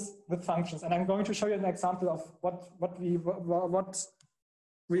about this with functions. And I'm going to show you an example of what we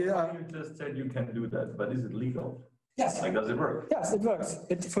You just said you can do that, but is it legal? Yes. Like, does it work? Yes, it works.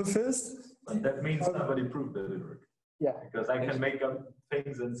 It fulfills. But that means somebody proved that it works. Yeah. Because I can make up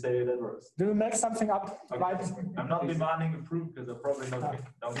things and say that works. Do you make something up? Okay. Right? I'm not demanding a proof because I probably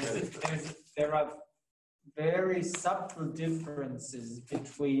don't get it. There are very subtle differences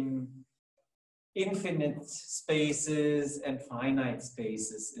between infinite spaces and finite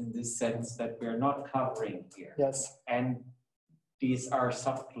spaces in this sense that we're not covering here. Yes. And these are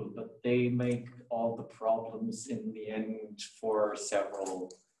subtle, but they make all the problems in the end for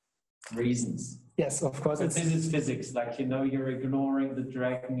several reasons. Yes, of course. But this is physics, like, you know, you're ignoring the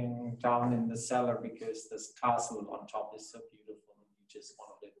dragging down in the cellar because this castle on top is so beautiful and you just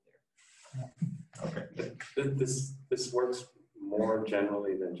want to live there. Okay. This works more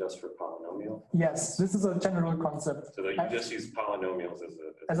generally than just for polynomial. Yes, this is a general concept. So that you just use polynomials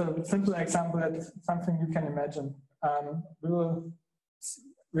as a simple example, that's something you can imagine.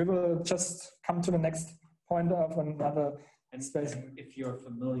 We will just come to the next point of another space. And if you're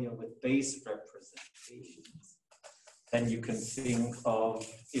familiar with base representations, then you can think of,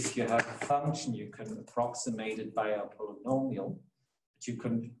 if you have a function, you can approximate it by a polynomial, but you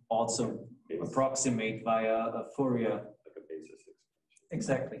can also approximate via a Fourier. Like a basis expansion.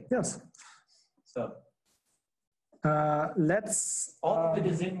 Exactly. Yes. So let's all of it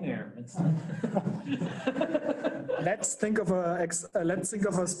is in there. It's let's think of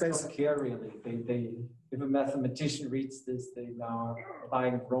a space. don't care really. They if a mathematician reads this, they now are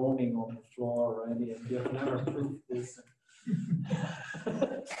lying groaning on the floor already, and you have never proved this.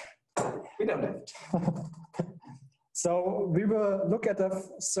 We don't have time. So we will look at a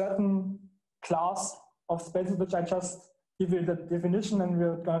certain class of spaces, which I just give you the definition, and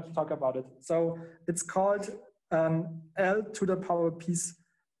we're going to talk about it. So it's called L to the power p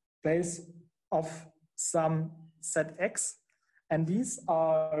space of some set x, and these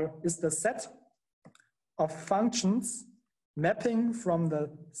is the set of functions mapping from the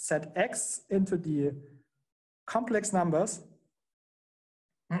set x into the complex numbers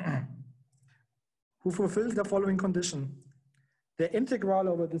who fulfill the following condition. The integral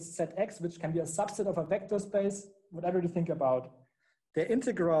over this set x, which can be a subset of a vector space, whatever you think about. The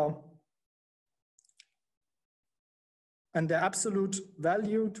integral and the absolute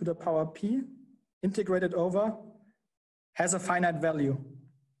value to the power p integrated over has a finite value.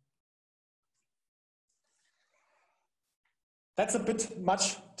 That's a bit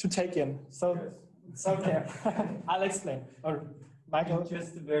much to take in. So okay, I'll explain. Or Michael?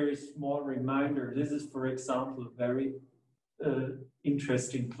 Just a very small reminder. This is, for example, a very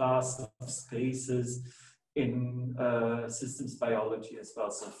interesting class of spaces in systems biology as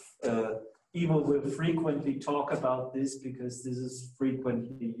well. So Ivo will frequently talk about this because this is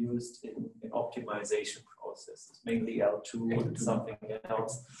frequently used in optimization processes, mainly L2 and something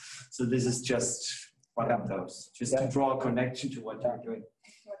else. So this is just one of those, just to draw a connection to what you're doing.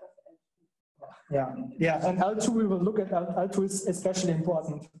 Yeah, and L2 we will look at. L2 is especially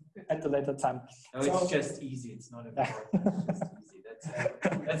important at the later time. No, it's just easy. It's not important. It's just easy.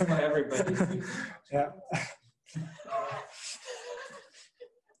 That's why everybody's using it. Yeah.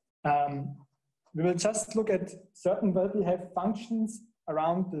 We will just look at certain, but we have functions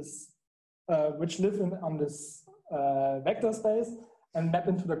around this, which live on this vector space and map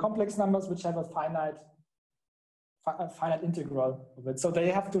into the complex numbers, which have a finite integral of it. So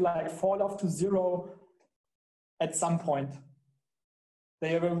they have to like fall off to zero at some point. They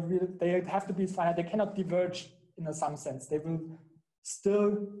have to be finite. They cannot diverge in some sense. They will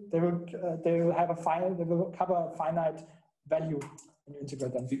cover a finite value when you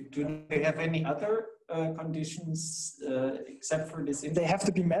integrate them. Do they have any other conditions except for this? They have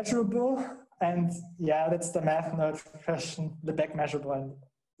to be measurable, and yeah, that's the math nerd question. The back measurable. And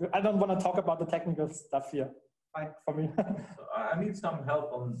I don't want to talk about the technical stuff here. Fine for me. So I need some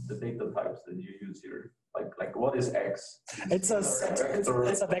help on the data types that you use here. Like what is X? It's a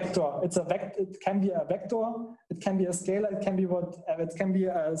vector. It can be a vector. It can be a scalar. It can be it can be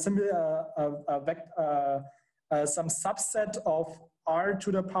some subset of R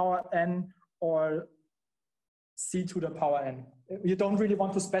to the power n or C to the power n. You don't really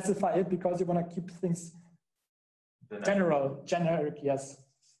want to specify it because you want to keep things generic. Yes.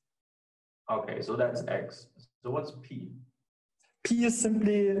 Okay, so that's X. So what's P? P is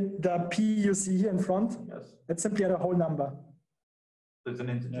simply the P you see here in front. Yes. It's simply a whole number. So it's an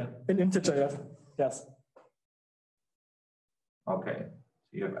integer. An integer, yes. Okay,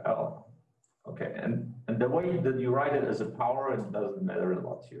 so you have L. Okay, and the way that you write it as a power, it doesn't matter a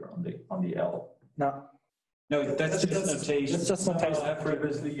lot here on the L. No. No, that's just notation. It's just notation.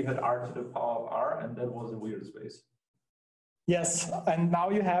 Previously you had R to the power of R, and that was a weird space. Yes, and now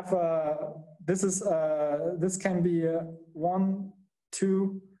you have this can be 1,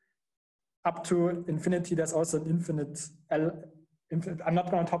 2, up to infinity. There's also an infinite L. I'm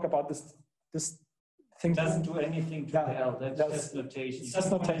not going to talk about this thing. It doesn't do anything to the L. That's just notation. It's just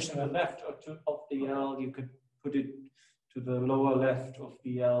notation. To the left of the L, you could put it to the lower left of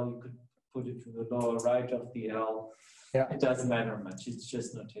the L. You could put it to the lower right of the L. Yeah. It doesn't matter much. It's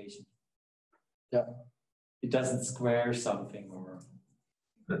just notation. Yeah. It doesn't square something or.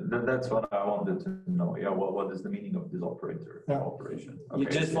 That's what I wanted to know. Yeah, what is the meaning of this operation? Okay, You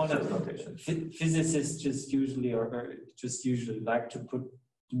just want to. notation. Physicists just usually like to put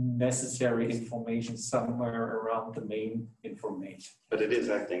necessary information somewhere around the main information. But it is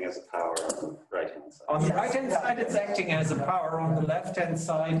acting as a power on the right-hand side. On the right-hand side, it's acting as a power. On the left-hand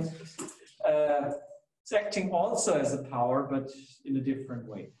side, it's acting also as a power, but in a different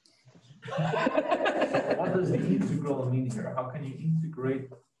way. What does the integral mean here? How can you integrate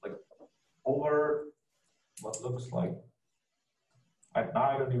like over what looks like? I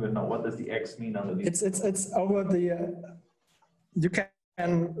don't even know. What does the X mean underneath? It's over the. You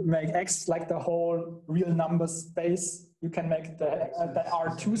can make X like the whole real number space. You can make the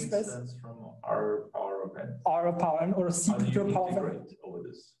R2 space. From R power of n. R power n or C How do to you the power of n. integrate over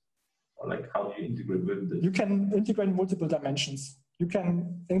this? Or like how do you integrate with this? You can integrate multiple dimensions. You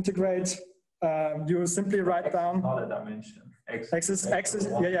can integrate, you simply write down. Not a dimension. X is, it's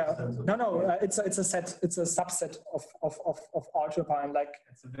a set, it's a subset of algebra, and like.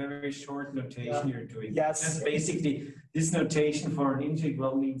 It's a very short notation you're doing. Yes. Just basically, this notation for an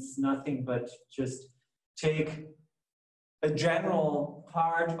integral means nothing but just take a general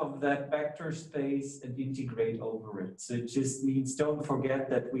part of that vector space and integrate over it. So it just means, don't forget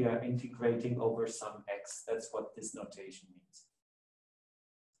that we are integrating over some x. That's what this notation means.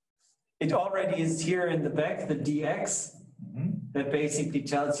 It already is here in the back, the dx, that basically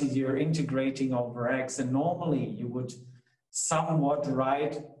tells you you're integrating over x. And normally you would somewhat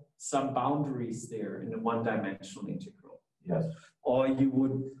write some boundaries there in a one-dimensional integral. Yes. Or you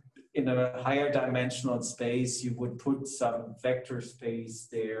would, in a higher dimensional space, you would put some vector space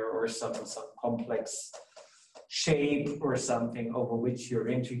there or some complex shape or something over which you're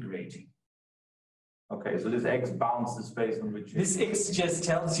integrating. Okay, so this x bounds the space on which this x just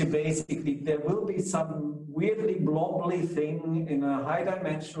tells you basically there will be some weirdly blobbly thing in a high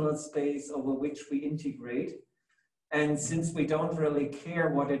dimensional space over which we integrate. And since we don't really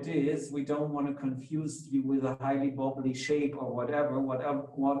care what it is, we don't want to confuse you with a highly bobbly shape or whatever.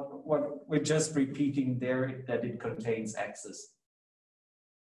 What we're just repeating there that it contains x's.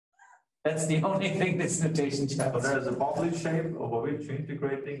 That's the only thing this notation tells. So there's a bobbly shape over which you're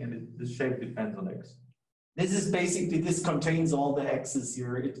integrating, and this shape depends on x. This is basically, this contains all the x's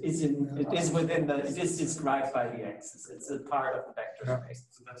here. It is described by the x's. It's a part of the vector space.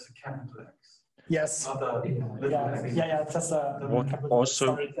 So that's a capital X. Yes. Not a little x. Just a. Also,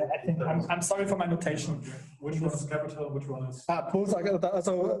 sorry, I think I'm sorry for my notation. Which one is capital? Which one is? Both are,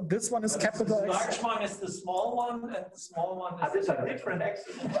 so this one is capital The X. large one is the small one, and the small one is These are different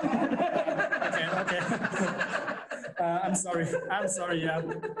x's. Okay. I'm sorry. Yeah.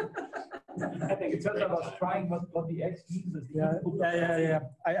 I think it's just about trying what the x means. Yeah.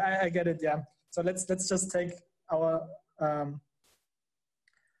 I get it. Yeah. So let's just take our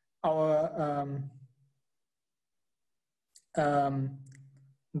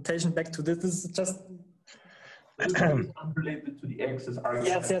notation back to this. This is just unrelated to the x's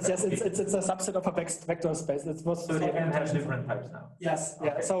argument. yes. It's a subset of a vector space. It was so the n has different types now. Yes. Okay.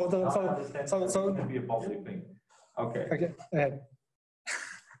 Yeah. So it can be a bobbly thing. Okay. Okay.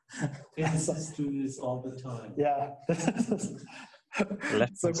 Physicists do this all the time. Yeah.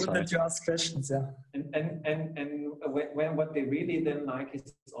 So good that you ask questions. Yeah. And when what they really then like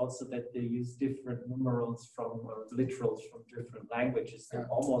is also that they use different numerals from literals from different languages. They're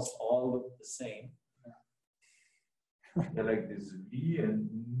almost all look the same. They're like this V and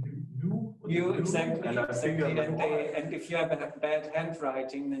nu. Exactly. And And if you have a bad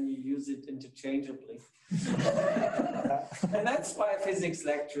handwriting, then you use it interchangeably. And that's why physics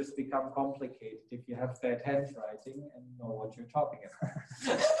lectures become complicated if you have bad handwriting and know what you're talking about.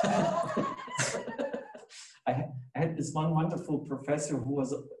 I had this one wonderful professor who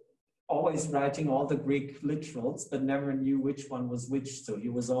was always writing all the Greek literals, but never knew which one was which. So he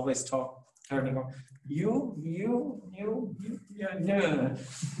was always turning on you,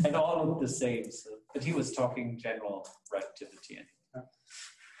 and all looked the same. So, but he was talking general relativity.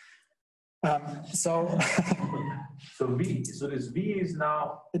 So V. So this V is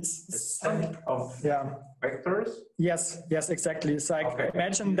now it's a set of vectors. Yes, exactly. So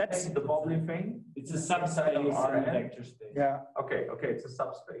imagine that's the bobbly thing. It's a subspace in the vector space. Yeah. Okay, it's a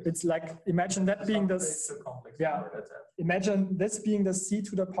subspace. It's like imagine that being the complex yeah. number, that's it. Imagine this being the c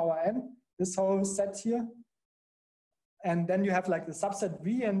to the power n. This whole set here. And then you have like the subset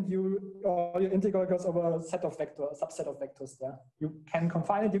V, and your integral goes over a subset of vectors there. You can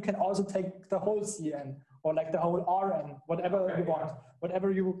confine it. You can also take the whole Cn or like the whole Rn, whatever you want,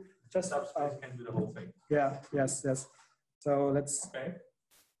 whatever you just. Subspace can do the whole thing. Yeah. Yes. So let's. Okay.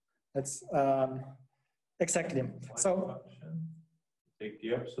 Let's exactly. So take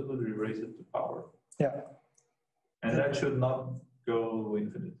the absolute, erase it to power. Yeah. And that should not go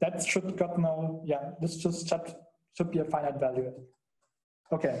infinite. That should got no. Yeah. This just should be a finite value.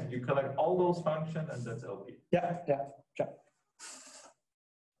 Okay. You collect all those functions, and that's LP. Yeah.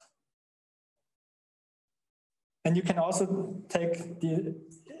 And you can also take the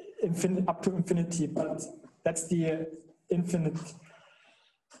infinite up to infinity, but that's the infinite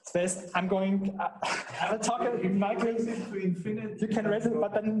space. I'm going. I'll talk. Michael, to infinite. you can raise it,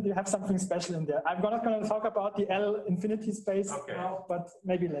 but then you have something special in there. I'm not going to talk about the L infinity space now, but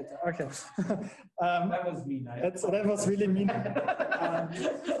maybe later. Okay. That was mean. That was really mean.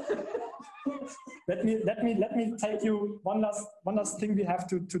 Let me take you one last thing we have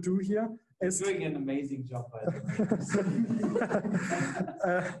to do here. Is doing an amazing job, by the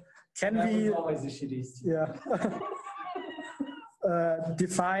way. can That we was always a shitty yeah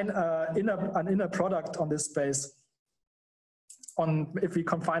define an inner product on this space? On if we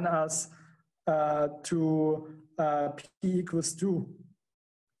confine us to p equals 2.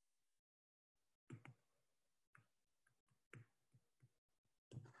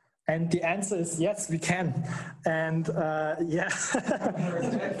 And the answer is yes, we can. And yeah.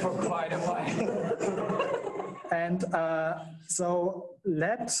 for quite a while. And so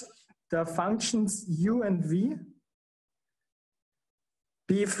let the functions u and v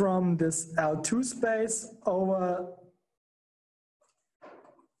be from this L2 space over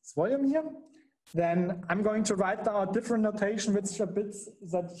this volume here. Then I'm going to write down a different notation, which is a bit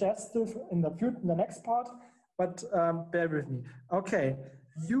suggestive in the next part, but bear with me. Okay,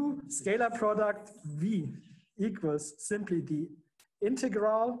 u scalar product v equals simply the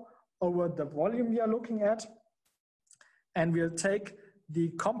integral over the volume we are looking at, and we'll take the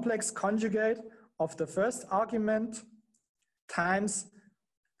complex conjugate of the first argument times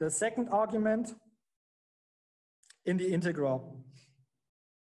the second argument in the integral.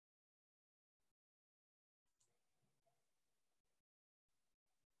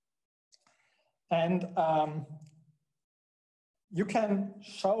 And you can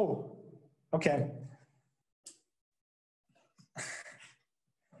show, okay.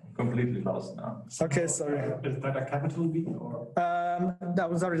 Completely lost now. Okay, sorry. Is that a capital V or?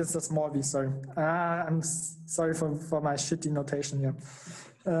 No, sorry, this is a small v, sorry. I'm sorry for my shitty notation here.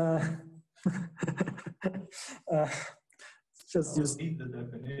 Just use. Need the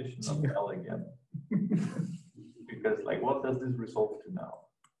definition of L again. Because like, what does this resolve to now?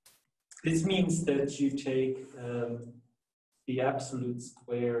 This means that you take the absolute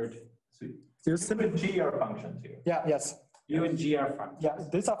squared. So You U and G are functions here. Yeah, yes. U and G are functions. Yeah,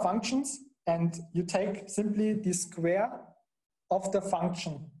 these are functions, and you take simply the square of the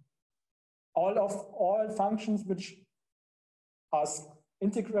function. All functions which are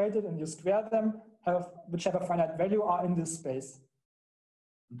integrated and you square them, which have a finite value, are in this space.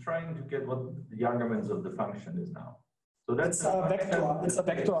 I'm trying to get what the arguments of the function is now. So that's It's a vector. It's a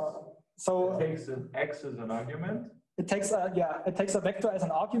vector. So it takes an x as an argument. it takes a vector as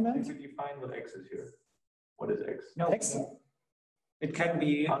an argument. If we define what x is here, what is x? No, X. it can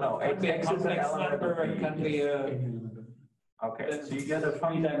be, Oh, no, it can be a X is an complex element number, of it can be a Okay, so you get a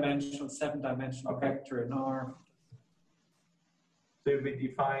function. three-dimensional, seven-dimensional Okay. vector in R. So if we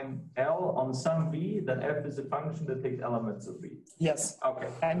define L on some v, then f is a function that takes elements of v. Yes. Okay.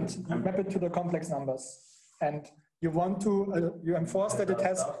 And you map it to the complex numbers. And you want to you enforce that it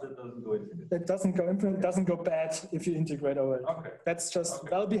has Stuff that doesn't go infinite. that doesn't go infinite, doesn't go bad if you integrate over it. Okay. That's just Okay.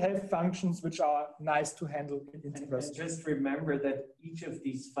 well-behaved functions which are nice to handle in integrals. And just remember that each of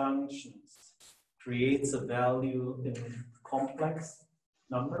these functions creates a value in complex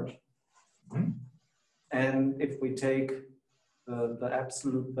numbers. Mhm. And if we take the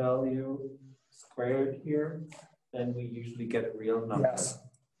absolute value squared here, then we usually get a real number. Yes.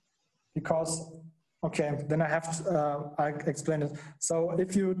 Because, okay, then I have to, I explain it. So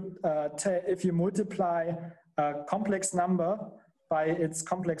if you multiply a complex number by its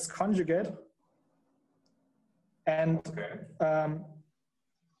complex conjugate, and Okay.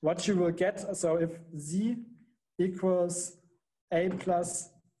 what you will get, so if z equals a plus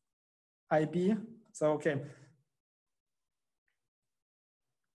ib, so okay.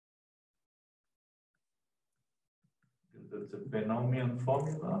 That's a binomial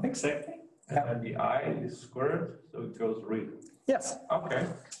formula. Exactly. And then the I is squared, so it goes real. Yes, Okay.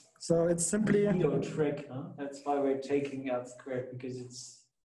 so it's simply, Needle trick, huh? That's why we're taking L squared, because it's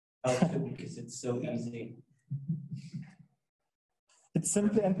because it's so easy. it's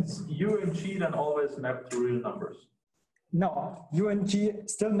simply, and U and G then always map to real numbers. no, u and g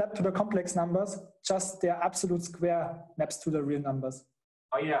still map to the complex numbers, just their absolute square maps to the real numbers.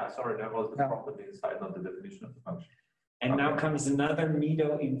 Oh yeah, sorry, that was the Yeah. property inside, not the definition of the function. And now comes another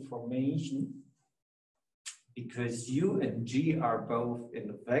neato information, because U and G are both in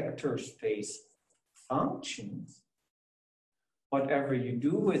the vector space functions. Whatever you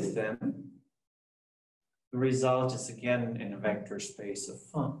do with them, the result is again in a vector space of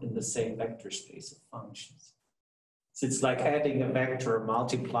in the same vector space of functions. So it's like adding a vector,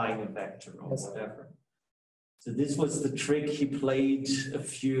 multiplying a vector, or Yes. whatever. So this was the trick he played a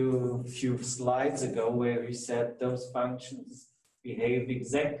few slides ago, where he said those functions behave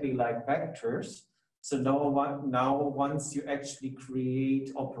exactly like vectors. So now once you actually create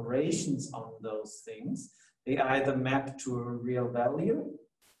operations on those things, they either map to a real value,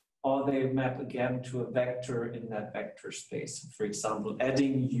 or they map again to a vector in that vector space. For example,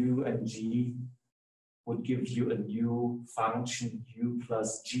 adding U and G would give you a new function u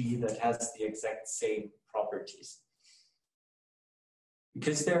plus g that has the exact same properties.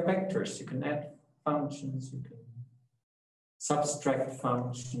 Because they're vectors, you can add functions, you can subtract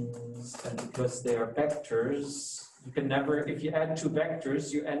functions, and because they are vectors, you can never, if you add two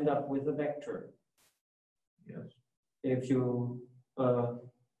vectors, you end up with a vector. Yes. If you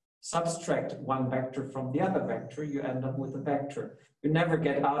subtract one vector from the other vector, you end up with a vector. You never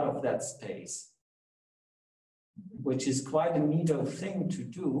get out of that space, which is quite a neato thing to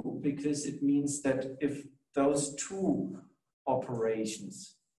do, because it means that if those two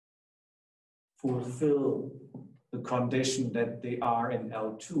operations fulfill the condition that they are in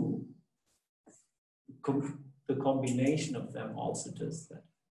L2, the combination of them also does that.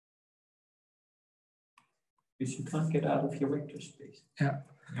 Because you can't get out of your vector space. Yeah.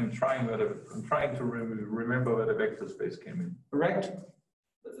 I'm trying to remember where the vector space came in. Correct?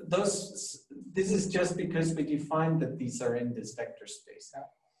 This is just because we defined that these are in this vector space.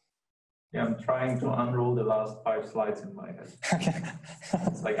 Yeah, I'm trying to unroll the last 5 slides in my head. Okay.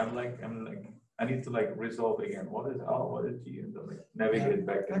 It's like I need to like resolve again. What is L? What is G? And then like navigate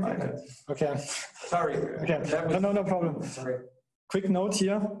back in my head. Okay. Sorry. Okay. No problem. Sorry. Quick note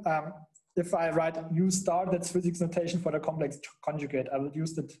here. If I write U star, that's physics notation for the complex conjugate. I will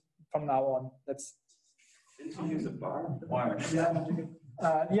use it from now on. That's. Didn't you use a bar? Why?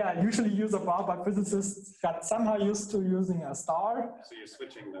 Yeah, I usually use a bar, but physicists got somehow used to using a star. So you're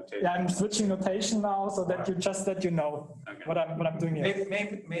switching notation. Yeah, I'm switching notation now, so that you know Okay. what I'm doing here.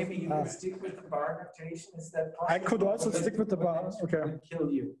 Maybe you could stick with the bar notation. Is that possible? I could also stick with the bar. Okay. It would kill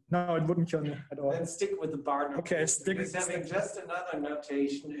you. No, it wouldn't kill me at all. Then stick with the bar notation. Okay, stick. Because having just another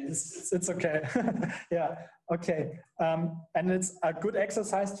notation is. It's okay. Yeah. Okay. And it's a good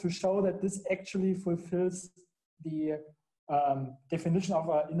exercise to show that this actually fulfills the definition of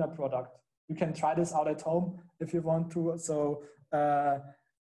an inner product. You can try this out at home if you want to. So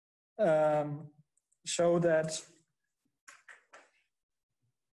show that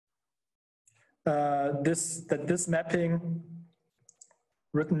this mapping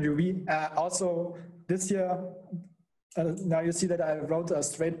written UV also this year. Now you see that I wrote a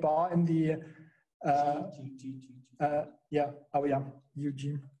straight bar in the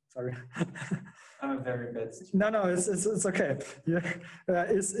Eugene. Sorry. I'm a very bad student. No, it's okay. Yeah,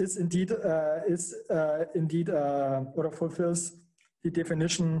 is indeed or fulfills the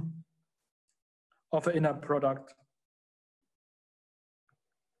definition of an inner product.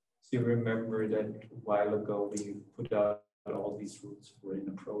 So you remember that a while ago we put out all these rules for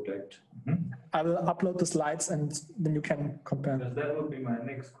inner product. Mm-hmm. I will upload the slides and then you can compare. Because that would be my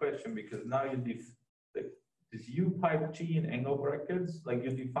next question, because now you this U pipe G in angle brackets, like you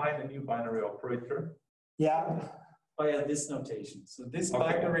define a new binary operator. Yeah. Via this notation. So this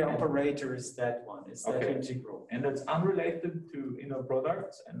binary operator is that one, is that integral. And it's unrelated to inner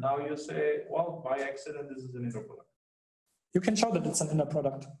products. And now you say, well, by accident, this is an inner product. You can show that it's an inner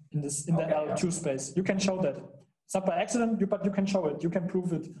product in the L2 space. You can show that. It's not by accident, but you can show it. You can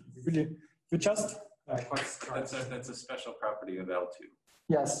prove it. Really. You just. That's a special property of L2.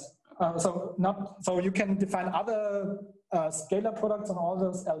 Yes. So you can define other scalar products on all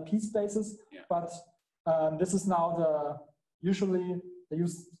those LP spaces, but this is now usually the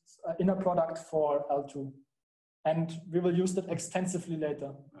use inner product for L2, and we will use that extensively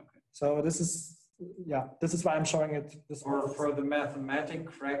later. Okay. So this is why I'm showing it. For the mathematic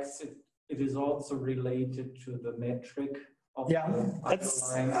cracks, it is also related to the metric of the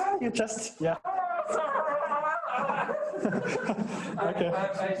underlying. You just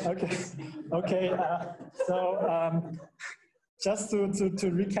Okay. So just to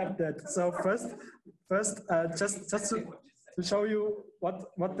recap that. So first, just to show you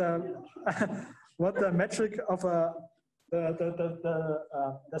what the metric of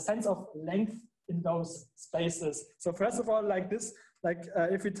the sense of length in those spaces. So first of all, like this,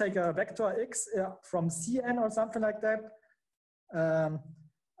 if we take a vector x from Cn or something like that,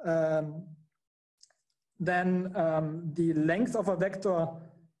 then the length of a vector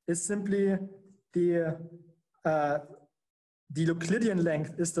is simply the Euclidean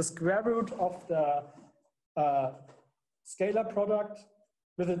length is the square root of the scalar product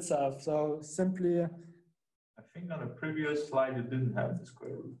with itself. So simply. I think on a previous slide you didn't have the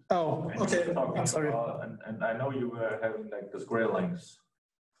square root. Oh, okay. I'm sorry. And I know you were having like the square lengths.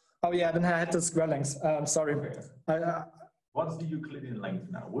 Oh yeah, then I had the square lengths. Sorry. Okay. What's the Euclidean length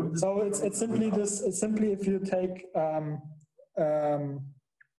now? So it's simply this. It's simply if you take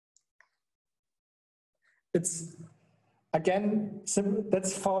again,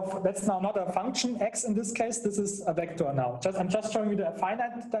 that's now not a function x in this case. This is a vector now. I'm just showing you the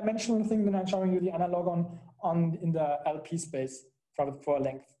finite dimensional thing, then I'm showing you the analog in the LP space for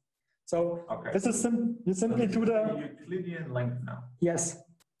length. So this is you simply do the Euclidean length now. Yes.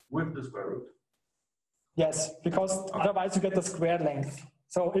 With the square root. Yes, because otherwise you get the square length.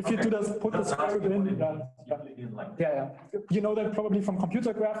 So if you do this, put the square root in. Yeah. You know that probably from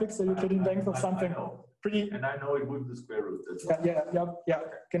computer graphics, the Euclidean length or something. And I know it with the square root. Yeah.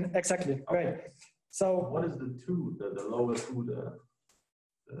 Exactly. Okay. Great. So what is the 2, the lower 2,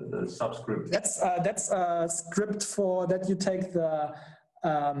 the subscript? That's a script for that you take the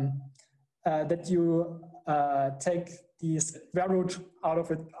take the square root out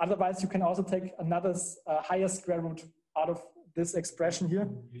of it. Otherwise, you can also take another higher square root out of this expression here.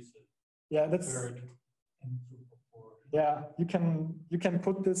 Yeah, that's. Yeah, you can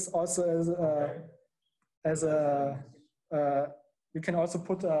put this also as a you can also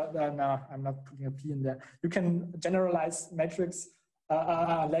put no, I'm not putting a p in there. You can generalize matrix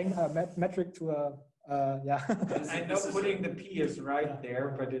metric to a yeah. I know putting the p is right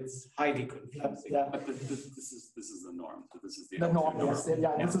there, but it's highly confusing. Yeah. But this is the norm. So this is the norm. Yes.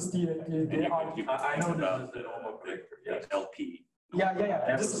 Yeah. This is the I know this is the norm operator. Yes. LP. Yeah.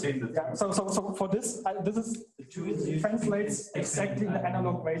 Yeah. So for this, this is translates exactly the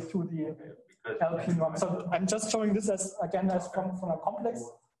analog way to the LP norm. So I'm just showing this as from a complex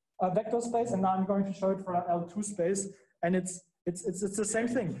vector space, and now I'm going to show it for an L2 space, and it's the same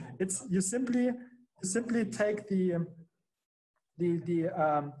thing. It's you simply take the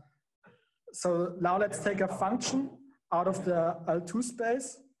so now let's take a function out of the L2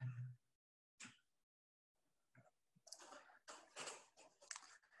 space.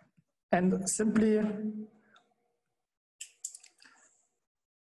 And simply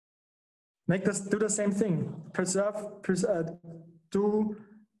do the same thing. Do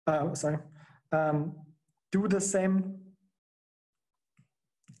the same.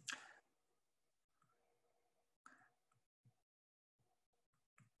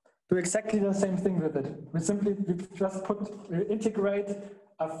 Do exactly the same thing with it. We just integrate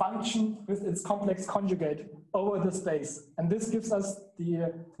a function with its complex conjugate over the space. And this gives us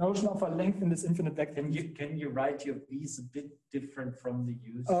the notion of a length in this infinite vector. Can you write your V's a bit different from the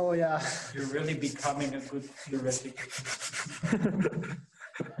U's? Oh, yeah. You're really becoming a good theoretic.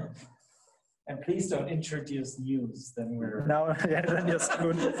 And please don't introduce news, then we're... No, yeah, then you're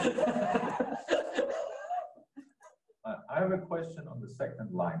screwed. I have a question on the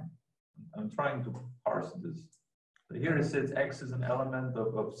second line. I'm trying to parse this. So here it says x is an element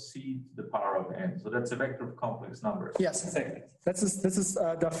of c to the power of n. So that's a vector of complex numbers. Yes, exactly. This is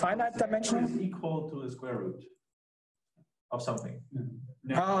the finite dimension. Is equal to the square root of something.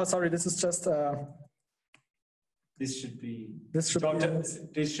 No. Oh, sorry. This is just. This should be. This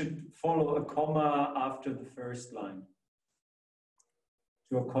should follow a comma after the first line.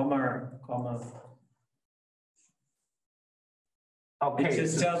 To a comma. Okay, it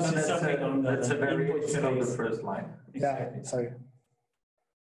just tells you something on that's a variation of the first line. Exactly. Yeah, sorry.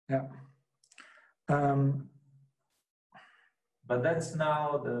 Yeah. But that's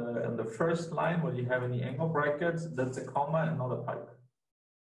now on the first line when you have any angle brackets, that's a comma and not a pipe.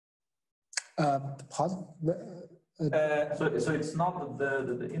 So it's not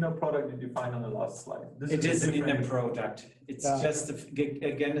the inner product you defined on the last slide. It is an inner product. It's just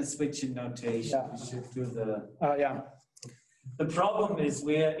again a switch in notation. Yeah. We should do the. Yeah. The problem is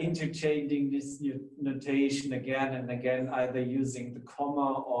we're interchanging this notation again and again, either using the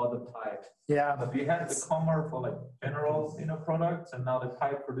comma or the pipe. Yeah. But we had the comma for like general inner products, and now the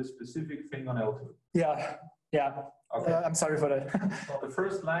pipe for this specific thing on L2. Yeah. Yeah. Okay. I'm sorry for that. So the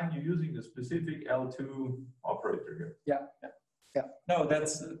first line you're using the specific L2 operator here. Yeah. No,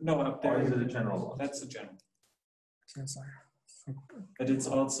 that's up there. Or is it a general one? That's a general. Yeah, sorry. But it's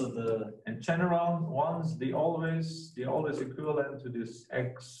also the general ones, they always equivalent to this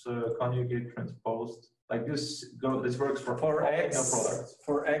x conjugate transposed. Like this works for x inner products.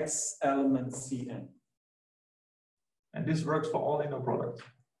 For x element Cn. And this works for all inner products.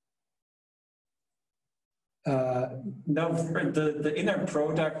 No, the inner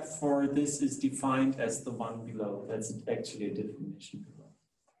product for this is defined as the one below. That's actually a definition below.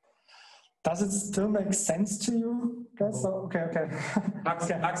 Does it still make sense to you guys? So, okay.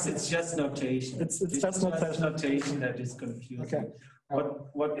 Max, it's just notation. It's just notation that is confusing. Okay.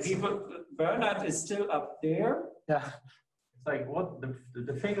 What people, Bernard is still up there. Yeah. It's like what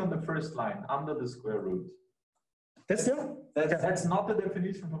the thing on the first line under the square root. This here? That's not the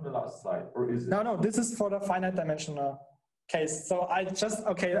definition from the last slide, or is it? No. This is for the finite dimensional case. So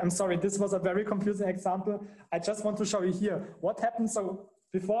okay, I'm sorry, this was a very confusing example. I just want to show you here what happens. So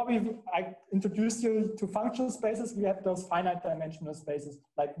before I introduced you to functional spaces, we had those finite dimensional spaces,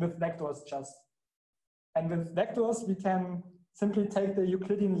 like with vectors just. And with vectors, we can simply take the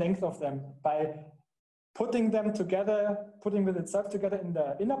Euclidean length of them by putting them together, putting with itself together in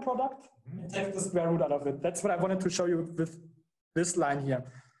the inner product, and take the square root out of it. That's what I wanted to show you with this line here.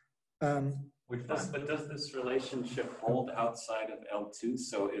 But does this relationship hold outside of L2?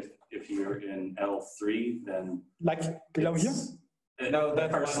 So if you're in L3, then like below here? No, the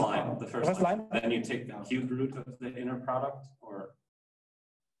first line. The first line. Then you take the cube root of the inner product, or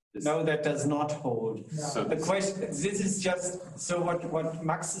no, that does not hold. No. So The question, this is just, so what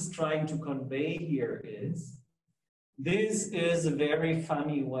Max is trying to convey here is, this is a very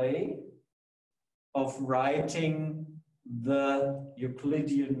funny way of writing the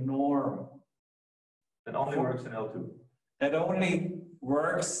Euclidean norm. That only works in L2. That only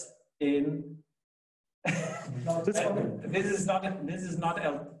works in No, this is not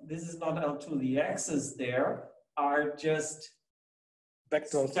L2. The x's there are just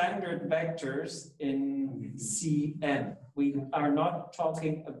vectors. Standard vectors in Cn. We are not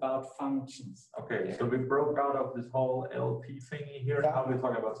talking about functions. Okay, so we broke out of this whole LP thingy here. Yeah. Now we're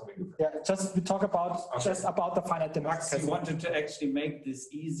talking about something different. Yeah, we talk about just about the finite Max, dimension. he wanted to actually make this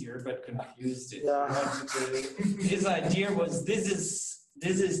easier, but confused it. Yeah. His idea was this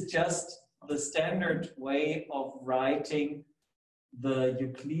is just the standard way of writing the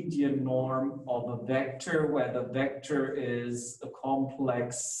Euclidean norm of a vector, where the vector is a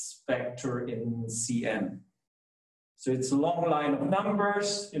complex vector in Cn. So it's a long line of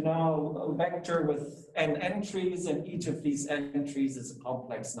numbers, a vector with n entries, and each of these entries is a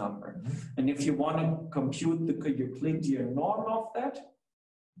complex number. And if you want to compute the Euclidean norm of that,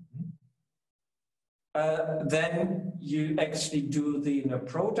 then you actually do the inner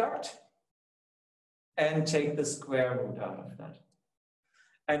product and take the square root out of that.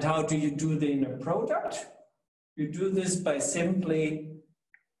 And how do you do the inner product? You do this by simply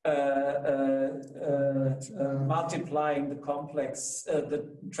multiplying the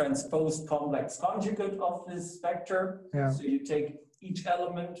transposed complex conjugate of this vector. Yeah. So you take each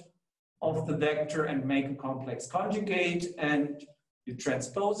element of the vector and make a complex conjugate, and you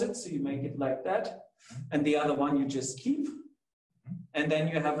transpose it, so you make it like that. And the other one you just keep. And then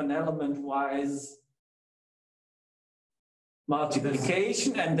you have an element-wise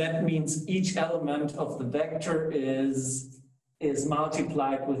multiplication, and that means each element of the vector is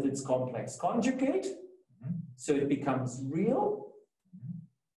multiplied with its complex conjugate. So it becomes real.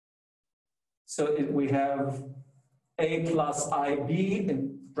 So we have A plus IB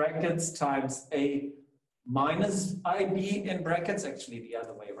in brackets times A minus IB in brackets, actually the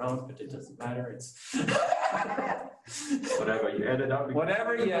other way around, but it doesn't matter. It's Whatever you added up.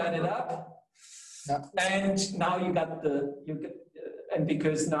 whatever you added up. Yeah. And now you got and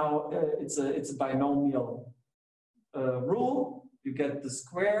because now it's a binomial rule, you get the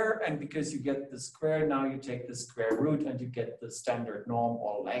square, and because you get the square, now you take the square root and you get the standard norm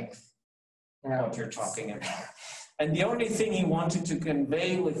or length, what you're talking about. And the only thing he wanted to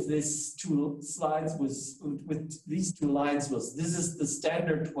convey with these two slides was, with these two lines was, this is the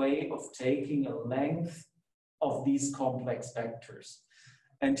standard way of taking a length of these complex vectors.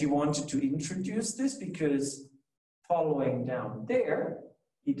 And he wanted to introduce this because following down there,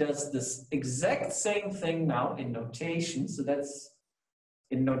 he does this exact same thing now in notation. So that's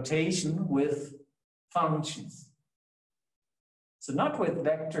in notation with functions. So not with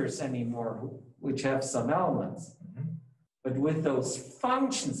vectors anymore, which have some elements, but with those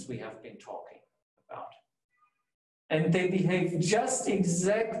functions we have been talking about. And they behave just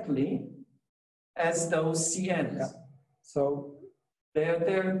exactly as those CNs. Yeah. So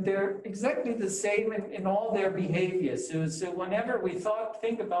they're exactly the same in all their behavior. So whenever we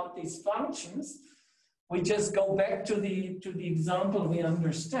think about these functions, we just go back to the example we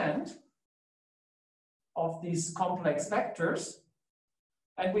understand of these complex vectors,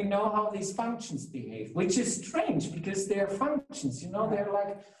 and we know how these functions behave, which is strange because they're functions, they're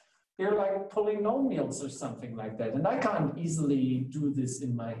like polynomials or something like that. And I can't easily do this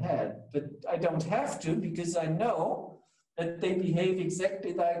in my head, but I don't have to, because I know that they behave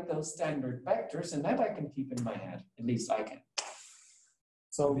exactly like those standard vectors, and that I can keep in my head. At least I can.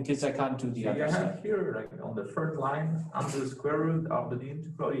 So because I can't do the other you stuff. have here, like on the third line, under the square root after the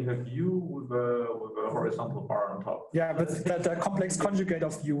integral, you have u with a horizontal bar on top. yeah, but the complex conjugate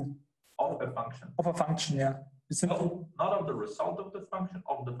of u. Of a function. Of a function, yeah. Not of the result of the function,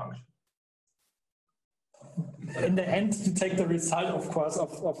 of the function. in the end, you take the result, of course,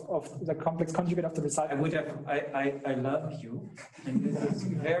 of the complex conjugate of the result. I love you, and this is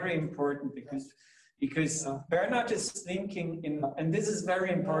very important because Bernard is thinking in, and this is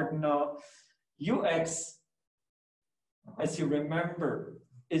very important now. Ux, as you remember,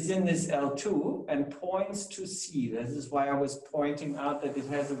 is in this L2 and points to C. This is why I was pointing out that it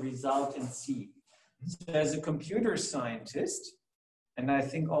has a result in C. So as a computer scientist, and I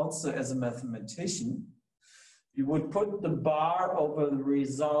think also as a mathematician, you would put the bar over the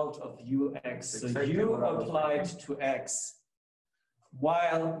result of Ux. So U applied to X.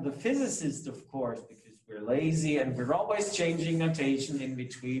 While the physicist, of course, because we're lazy and we're always changing notation in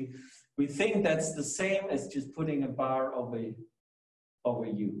between, we think that's the same as just putting a bar over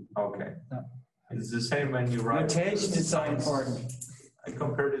U. Okay. Yeah. It's the same when you write. Notation is so important. I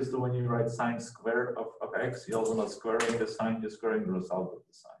compare this to when you write sine square of X. You're also not squaring the sign, you're squaring the result of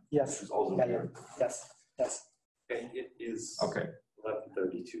the sign. Yes. Which is also weird. Yes. Yes. Okay, it is okay.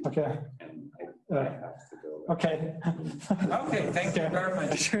 11:32. Okay. And I have to go. Okay. Okay, thank you very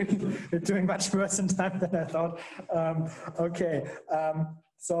much. You're doing much worse in time than I thought. Okay.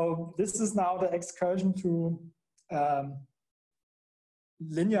 So this is now the excursion to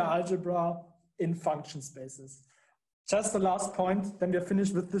linear algebra in function spaces. Just the last point, then we're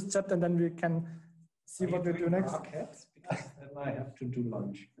finished with this chapter, and then we can see what we do next. Because then I have to do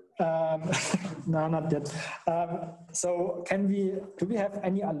lunch. No, not yet. So do we have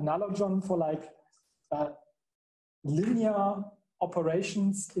any analogon for like linear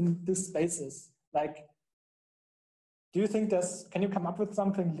operations in these spaces? Like, do you think can you come up with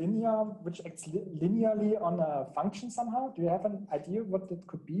something linear which acts linearly on a function somehow? Do you have an idea what it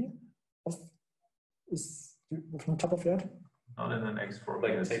could be? From the top of your head? Not in an X form.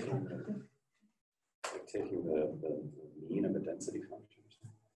 Like taking the mean of a density function.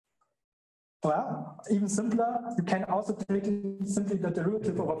 Well, even simpler, you can also take simply the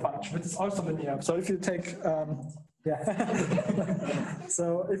derivative of a function, which is also linear. So if you take,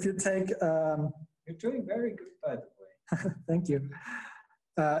 so if you take, you're doing very good, by the way. Thank you.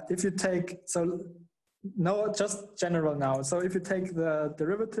 If you take, so no, just general now. So if you take the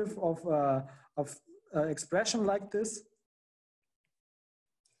derivative of an expression like this,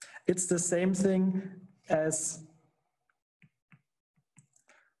 it's the same thing as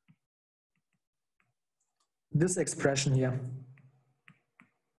this expression here.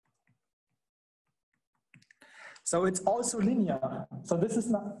 So it's also linear. So this is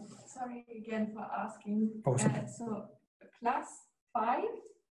not. Sorry again for asking. Oh, so plus 5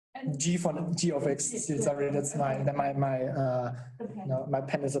 and G of x. Yeah. Sorry, that's my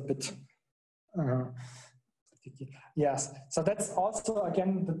pen is a bit. Yes. So that's also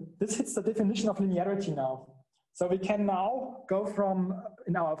again this hits the definition of linearity now. So we can now go from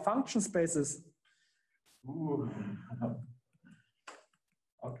in our function spaces. Ooh.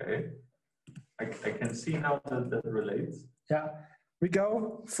 Okay. I can see how that relates. Yeah. We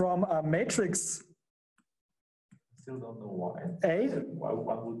go from a matrix. Still don't know why. A. Why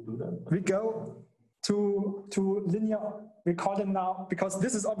one would do that? We go to linear. We call them now because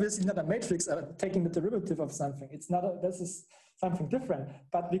this is obviously not a matrix taking the derivative of something. It's not. This is something different.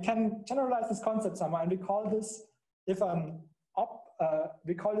 But we can generalize this concept somehow, and we call this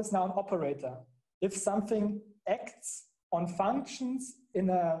we call this now an operator. If something acts on functions in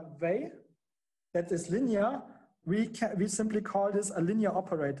a way that is linear, we simply call this a linear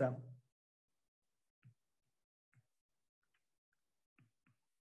operator.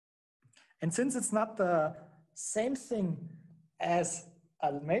 And since it's not the same thing as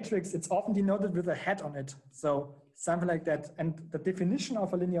a matrix, it's often denoted with a hat on it. So something like that. And the definition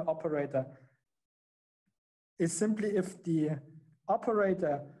of a linear operator is simply if the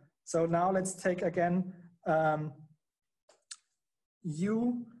operator, so now let's take again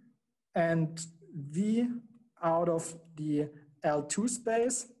U and V out of the L2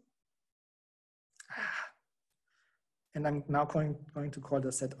 space. And I'm now going to call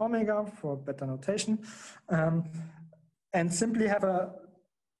the set omega for better notation. And simply have a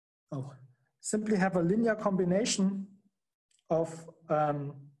linear combination of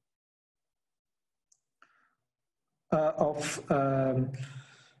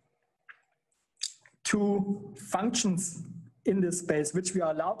two functions in this space, which we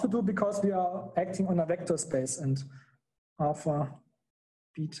are allowed to do because we are acting on a vector space, and alpha,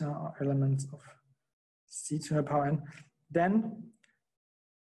 beta are elements of C to the power n. Then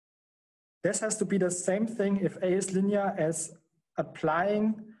this has to be the same thing if A is linear as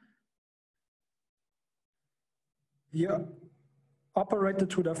applying the operator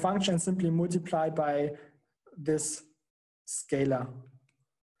to the function and simply multiply by this scalar.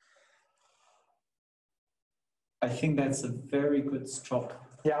 I think that's a very good stop.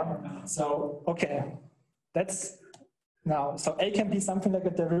 Yeah, so, okay, that's now, so A can be something like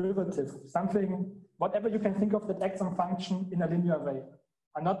a derivative, something, whatever you can think of that acts on function in a linear way.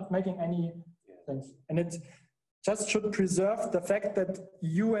 I'm not making any things. And it just should preserve the fact that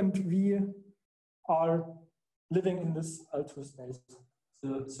U and V are living in this L2 space.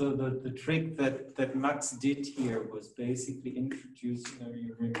 So the trick that Max did here was basically introducing or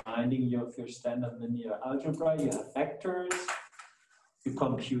reminding you of your standard linear algebra. You have vectors, you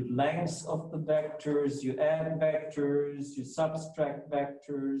compute lengths of the vectors, you add vectors, you subtract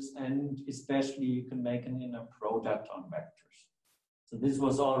vectors, and especially you can make an inner product on vectors. So this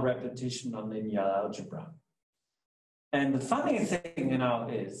was all repetition on linear algebra. And the funny thing now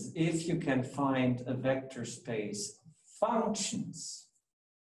is, if you can find a vector space functions,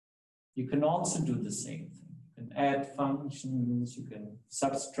 you can also do the same thing. You can add functions, you can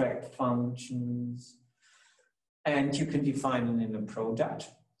subtract functions, and you can define an inner product.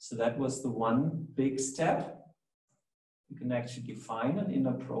 So that was the one big step. You can actually define an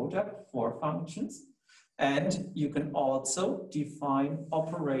inner product for functions, and you can also define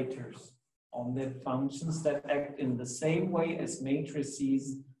operators on the functions that act in the same way as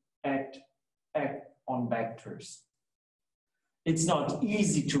matrices act on vectors. It's not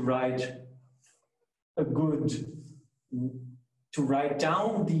easy to write to write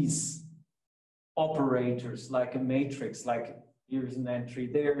down these operators like a matrix, like here's an entry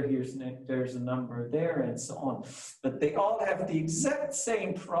there, there's a number there, and so on. But they all have the exact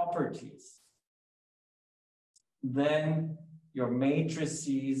same properties. Then your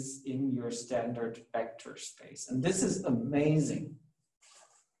matrices in your standard vector space. And this is amazing.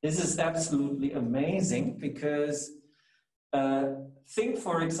 This is absolutely amazing because think,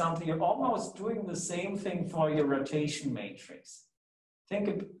 for example, you're almost doing the same thing for your rotation matrix.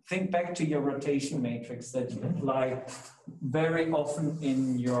 Think back to your rotation matrix that you apply very often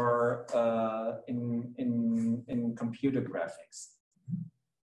in your in computer graphics.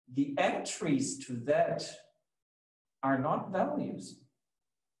 The entries to that are not values.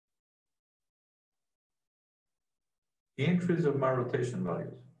 The entries of my rotation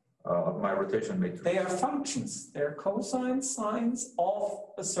values, of my rotation matrix. They are functions. They're cosine sines of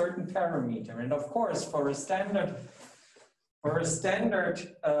a certain parameter. And of course, for a standard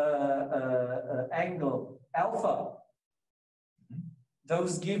angle alpha,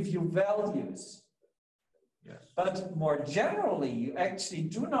 those give you values. Yes. But more generally, you actually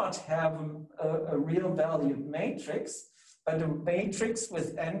do not have a real valued matrix, but a matrix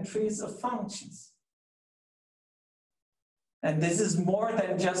with entries of functions. And this is more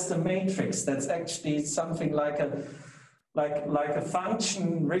than just a matrix. That's actually something like a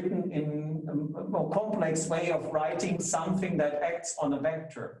function written in a more complex way of writing something that acts on a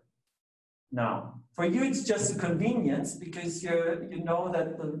vector. Now, for you, it's just a convenience because you know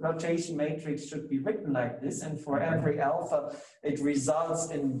that the rotation matrix should be written like this, and for every alpha, it results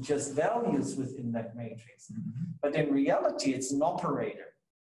in just values within that matrix. But in reality, it's an operator.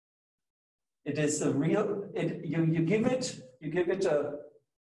 It is a real. You give it a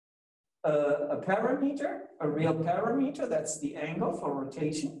parameter, a real parameter. That's the angle for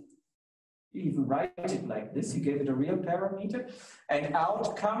rotation. You even write it like this, you give it a real parameter, and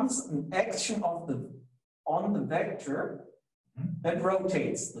out comes an action on the vector that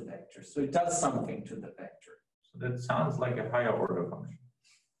rotates the vector. So it does something to the vector. So that sounds like a higher order function.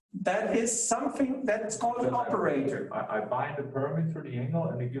 That is something that's called an operator. I bind a parameter, the angle,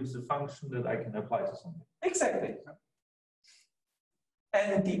 and it gives a function that I can apply to something. Exactly.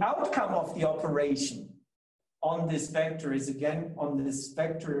 And the outcome of the operation on this vector is again on this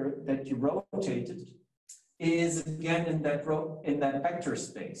vector that you rotated is again in that vector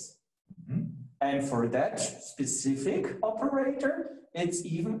space. And for that specific operator, it's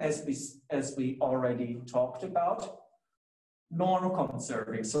even as we already talked about,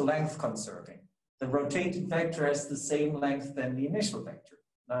 norm-conserving, so length-conserving. The rotated vector has the same length than the initial vector.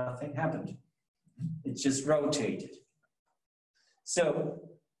 Nothing happened. It just rotated. So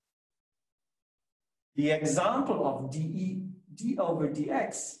the example of d over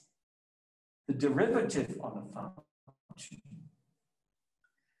dx, the derivative on a function.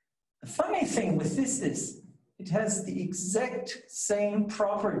 The funny thing with this is it has the exact same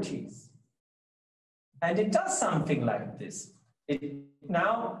properties. And it does something like this. It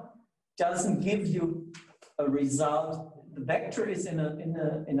now doesn't give you a result. The vector is in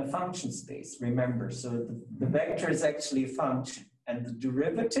a function space, remember. So the vector is actually a function. And the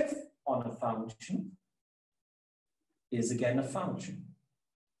derivative on a function is again a function.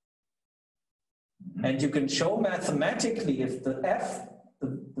 And you can show mathematically if the f,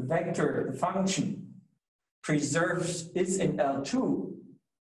 the vector, the function, is in L2,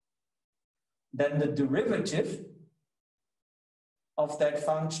 then the derivative of that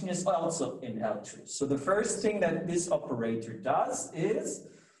function is also in L2. So the first thing that this operator does is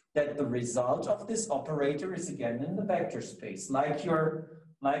that the result of this operator is again in the vector space, like your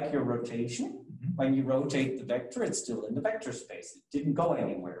rotation. When you rotate the vector, it's still in the vector space. It didn't go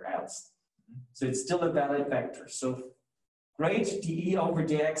anywhere else. So it's still a valid vector. So great, dE over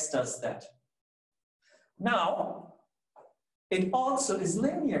dx does that. Now, it also is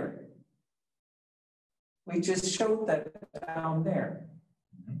linear. We just showed that down there.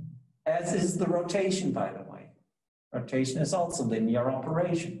 As is the rotation, by the way. Rotation is also linear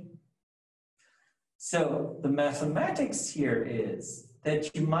operation. So the mathematics here is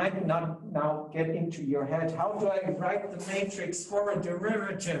that you might not now get into your head, how do I write the matrix for a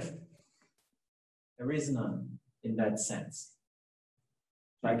derivative? There is none in that sense.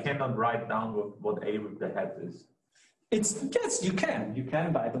 I cannot write down what A with the hat is. Yes, you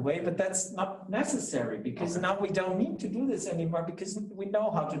can, by the way, but that's not necessary because now we don't need to do this anymore because we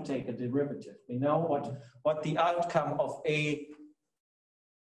know how to take a derivative. We know what the outcome of A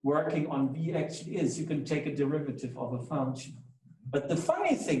working on B actually is. You can take a derivative of a function. But the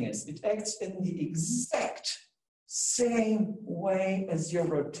funny thing is, it acts in the exact same way as your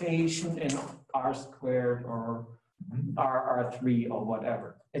rotation in R squared or R3 or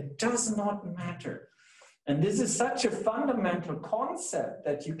whatever. It does not matter. And this is such a fundamental concept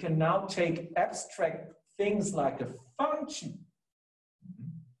that you can now take abstract things like a function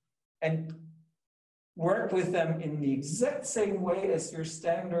and work with them in the exact same way as your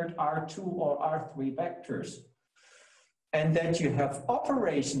standard R2 or R3 vectors. And that you have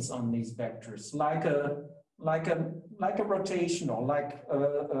operations on these vectors like a rotation or like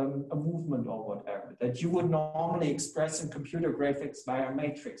a movement or whatever that you would normally express in computer graphics via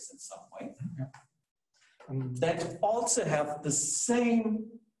matrix in some way. That also have the same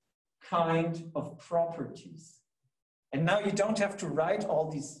kind of properties. And now you don't have to write all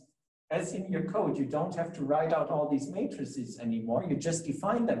these, as in your code, you don't have to write out all these matrices anymore. You just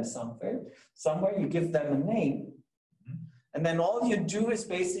define them somewhere you give them a name. And then all you do is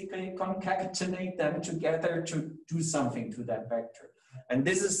basically concatenate them together to do something to that vector. And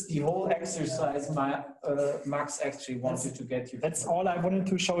this is the whole exercise Max actually wanted to get you. That's all I wanted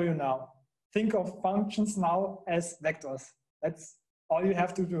to show you now. Think of functions now as vectors. That's all you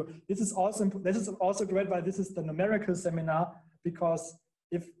have to do. This is also great, why this is the numerical seminar, because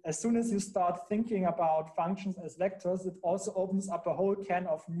as soon as you start thinking about functions as vectors, it also opens up a whole can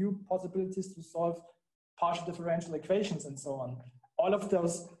of new possibilities to solve partial differential equations and so on. All of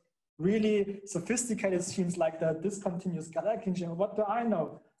those really sophisticated schemes like the discontinuous Galerkin scheme, what do I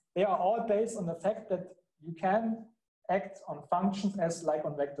know? They are all based on the fact that you can act on functions as like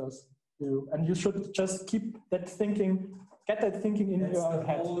on vectors. And you should just keep that thinking, get that thinking in your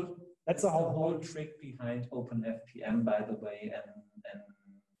head. That's the whole trick behind OpenFPM, by the way, and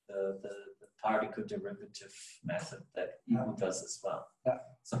the particle derivative method that EU does as well. Yeah.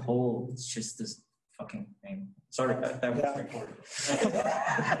 It's just this fucking thing. Sorry, that was recorded.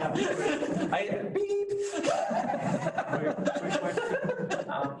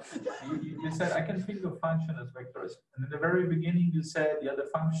 You said I can think of function as vectors, and in the very beginning you said the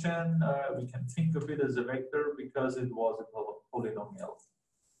function we can think of it as a vector because it was a polynomial.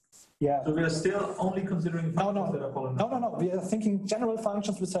 Yeah. So we are still only considering functions that are polynomial. No. We are thinking general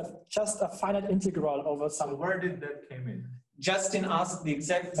functions which have just a finite integral over some. So where did that came in? Justin asked the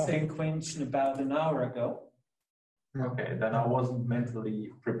exact same question about an hour ago. Okay, then I wasn't mentally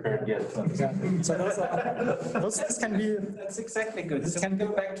prepared yet to understand. So this can be. That's exactly good. So can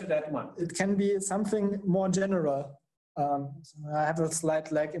go back to that one. It can be something more general. So I have a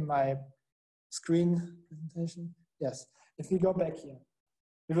slight lag in my screen presentation. Yes, if we go back here,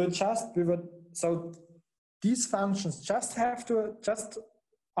 so these functions just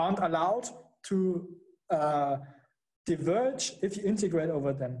aren't allowed to diverge if you integrate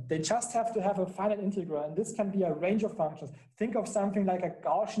over them. They just have to have a finite integral, and this can be a range of functions. Think of something like a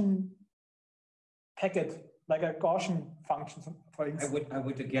Gaussian packet, like a Gaussian function, for instance.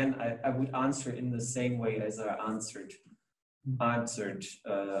 I would answer in the same way as I answered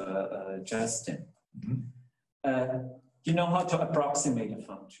Justin. You know how to approximate a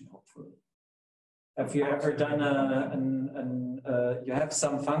function, hopefully. Have you ever done you have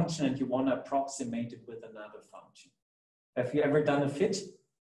some function and you want to approximate it with another function? Have you ever done a fit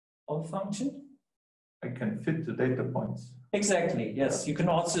of a function? I can fit the data points. Exactly, yes. You can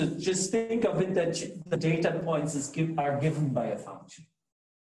also just think of it that the data points are given by a function.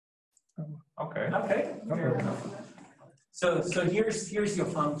 Okay. Okay. So here's your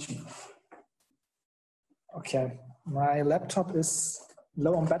function. Okay, my laptop is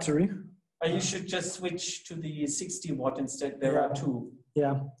low on battery. You should just switch to the 60 watt instead. There are two.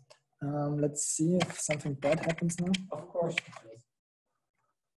 Yeah. Let's see if something bad happens now. Of course.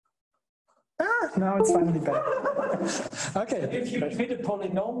 Now it's finally back. Okay. If you fit a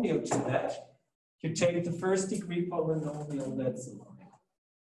polynomial to that, you take the first degree polynomial, that's a line.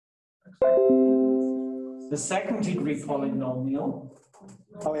 The second degree polynomial.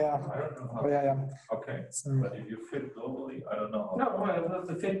 Oh yeah. I don't know how. Oh yeah, yeah. Okay, So, but if you fit globally, I don't know how. No, well,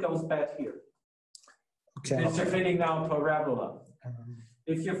 the fit goes bad here. okay. Because you're fitting now parabola.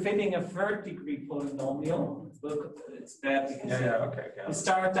 If you're fitting a third degree polynomial, look, it's bad because Okay. you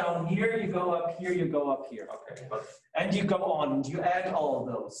start down here, you go up here, you go up here. Okay, but And you go on, you add all of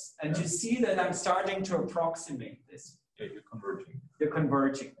those. And you see that I'm starting to approximate this. yeah, you're converging. You're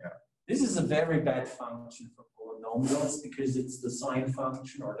converging. Yeah. This is a very bad function for polynomials because it's the sine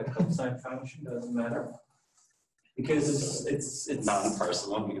function or the cosine function, doesn't matter. Because it's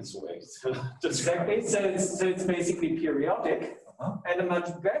Non-personal, we can sway. exactly, so it's basically periodic. And a much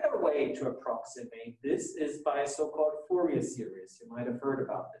better way to approximate this is by a so-called Fourier series. You might have heard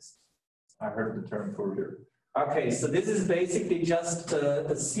about this. I heard the term Fourier. Okay, so this is basically just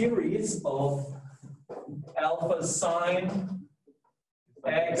a series of alpha sine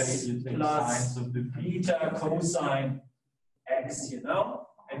x You take plus sines of the beta cosine x, you know,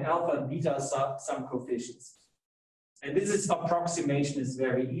 and alpha and beta are some coefficients. And this is approximation is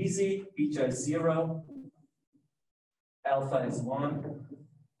very easy. Beta is 0, alpha is 1,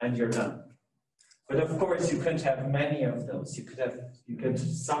 and you're done. But of course, you could have many of those. You could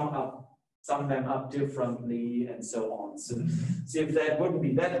sum them up differently and so on. So if that wouldn't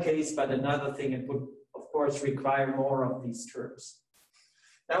be that case, but another thing, it would of course require more of these terms.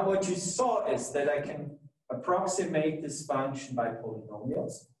 Now what you saw is that I can approximate this function by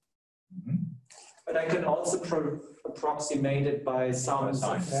polynomials, but I can also approximate it by sums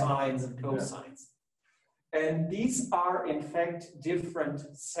of sines and cosines. And these are in fact different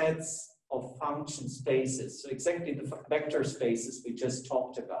sets of function spaces. So exactly the vector spaces we just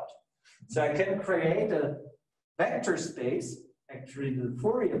talked about. So I can create a vector space, actually the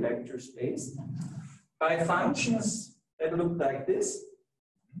Fourier vector space, by functions that look like this,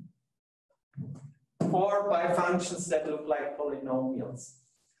 or by functions that look like polynomials.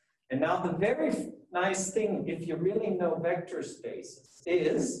 And now the very nice thing, if you really know vector spaces,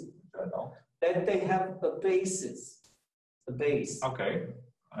 is that they have a basis, a base. Okay,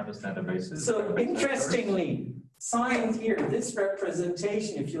 I understand the basis. So interestingly, sine here, this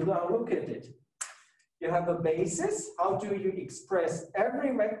representation, if you now look at it, you have a basis. How do you express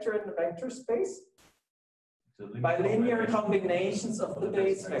every vector in the vector space? By linear combinations of the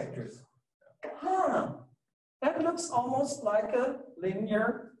base vectors. That looks almost like a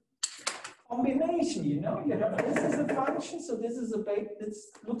linear combination, you know? You have this is a function, so this is a base, this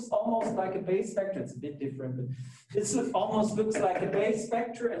looks almost like a base vector. It's a bit different, but this almost looks like a base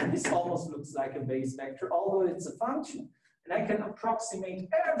vector, and this almost looks like a base vector, although it's a function. And I can approximate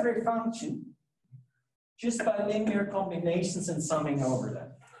every function just by linear combinations and summing over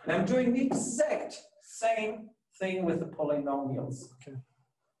them. And I'm doing the exact same thing with the polynomials. Okay.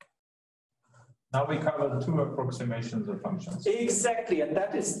 Now we covered two approximations of functions. Exactly, and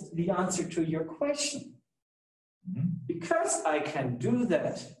that is the answer to your question. Because I can do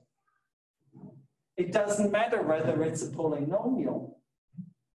that, it doesn't matter whether it's a polynomial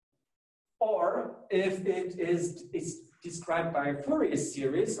or if it is described by a Fourier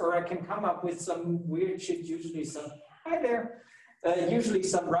series, or I can come up with some weird shit, usually some, hi there, usually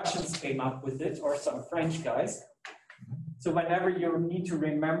some Russians came up with it, or some French guys. So whenever you need to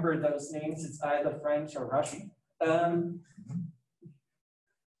remember those names, it's either French or Russian. And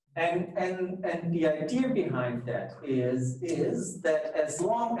the idea behind that is that as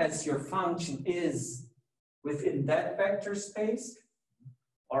long as your function is within that vector space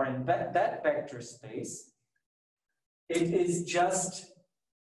or in that vector space, it is just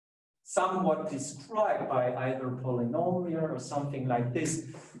somewhat described by either polynomial or something like this,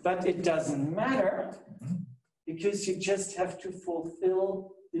 but it doesn't matter because you just have to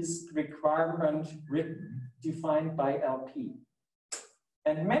fulfill this requirement defined by LP.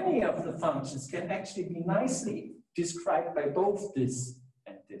 And many of the functions can actually be nicely described by both this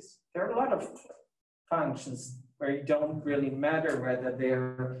and this. There are a lot of functions where it don't really matter whether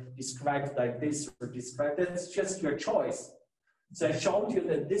they're described like this or described. That's just your choice. So I showed you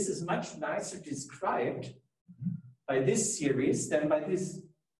that this is much nicer described by this series than by this.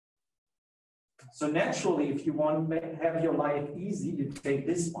 So naturally, if you want to have your life easy, you take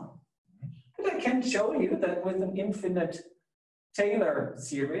this one. But I can show you that with an infinite Taylor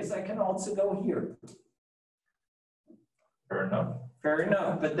series, I can also go here. Fair enough. Fair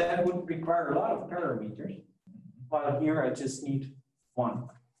enough, but that would require a lot of parameters. While here I just need one.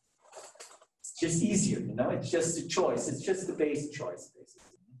 It's just easier, you know, it's just a choice. It's just the base choice, basically.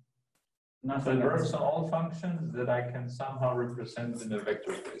 So Nothing it works else. on all functions that I can somehow represent in a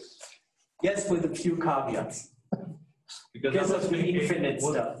vector space. Yes, with a few caveats. Because Because I was of the thinking, infinite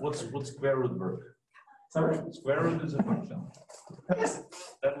stuff. Would square root work? Sorry? Square root is a function. Yes.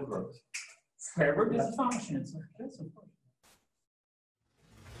 That would work. Square root is a function. Yes, of course.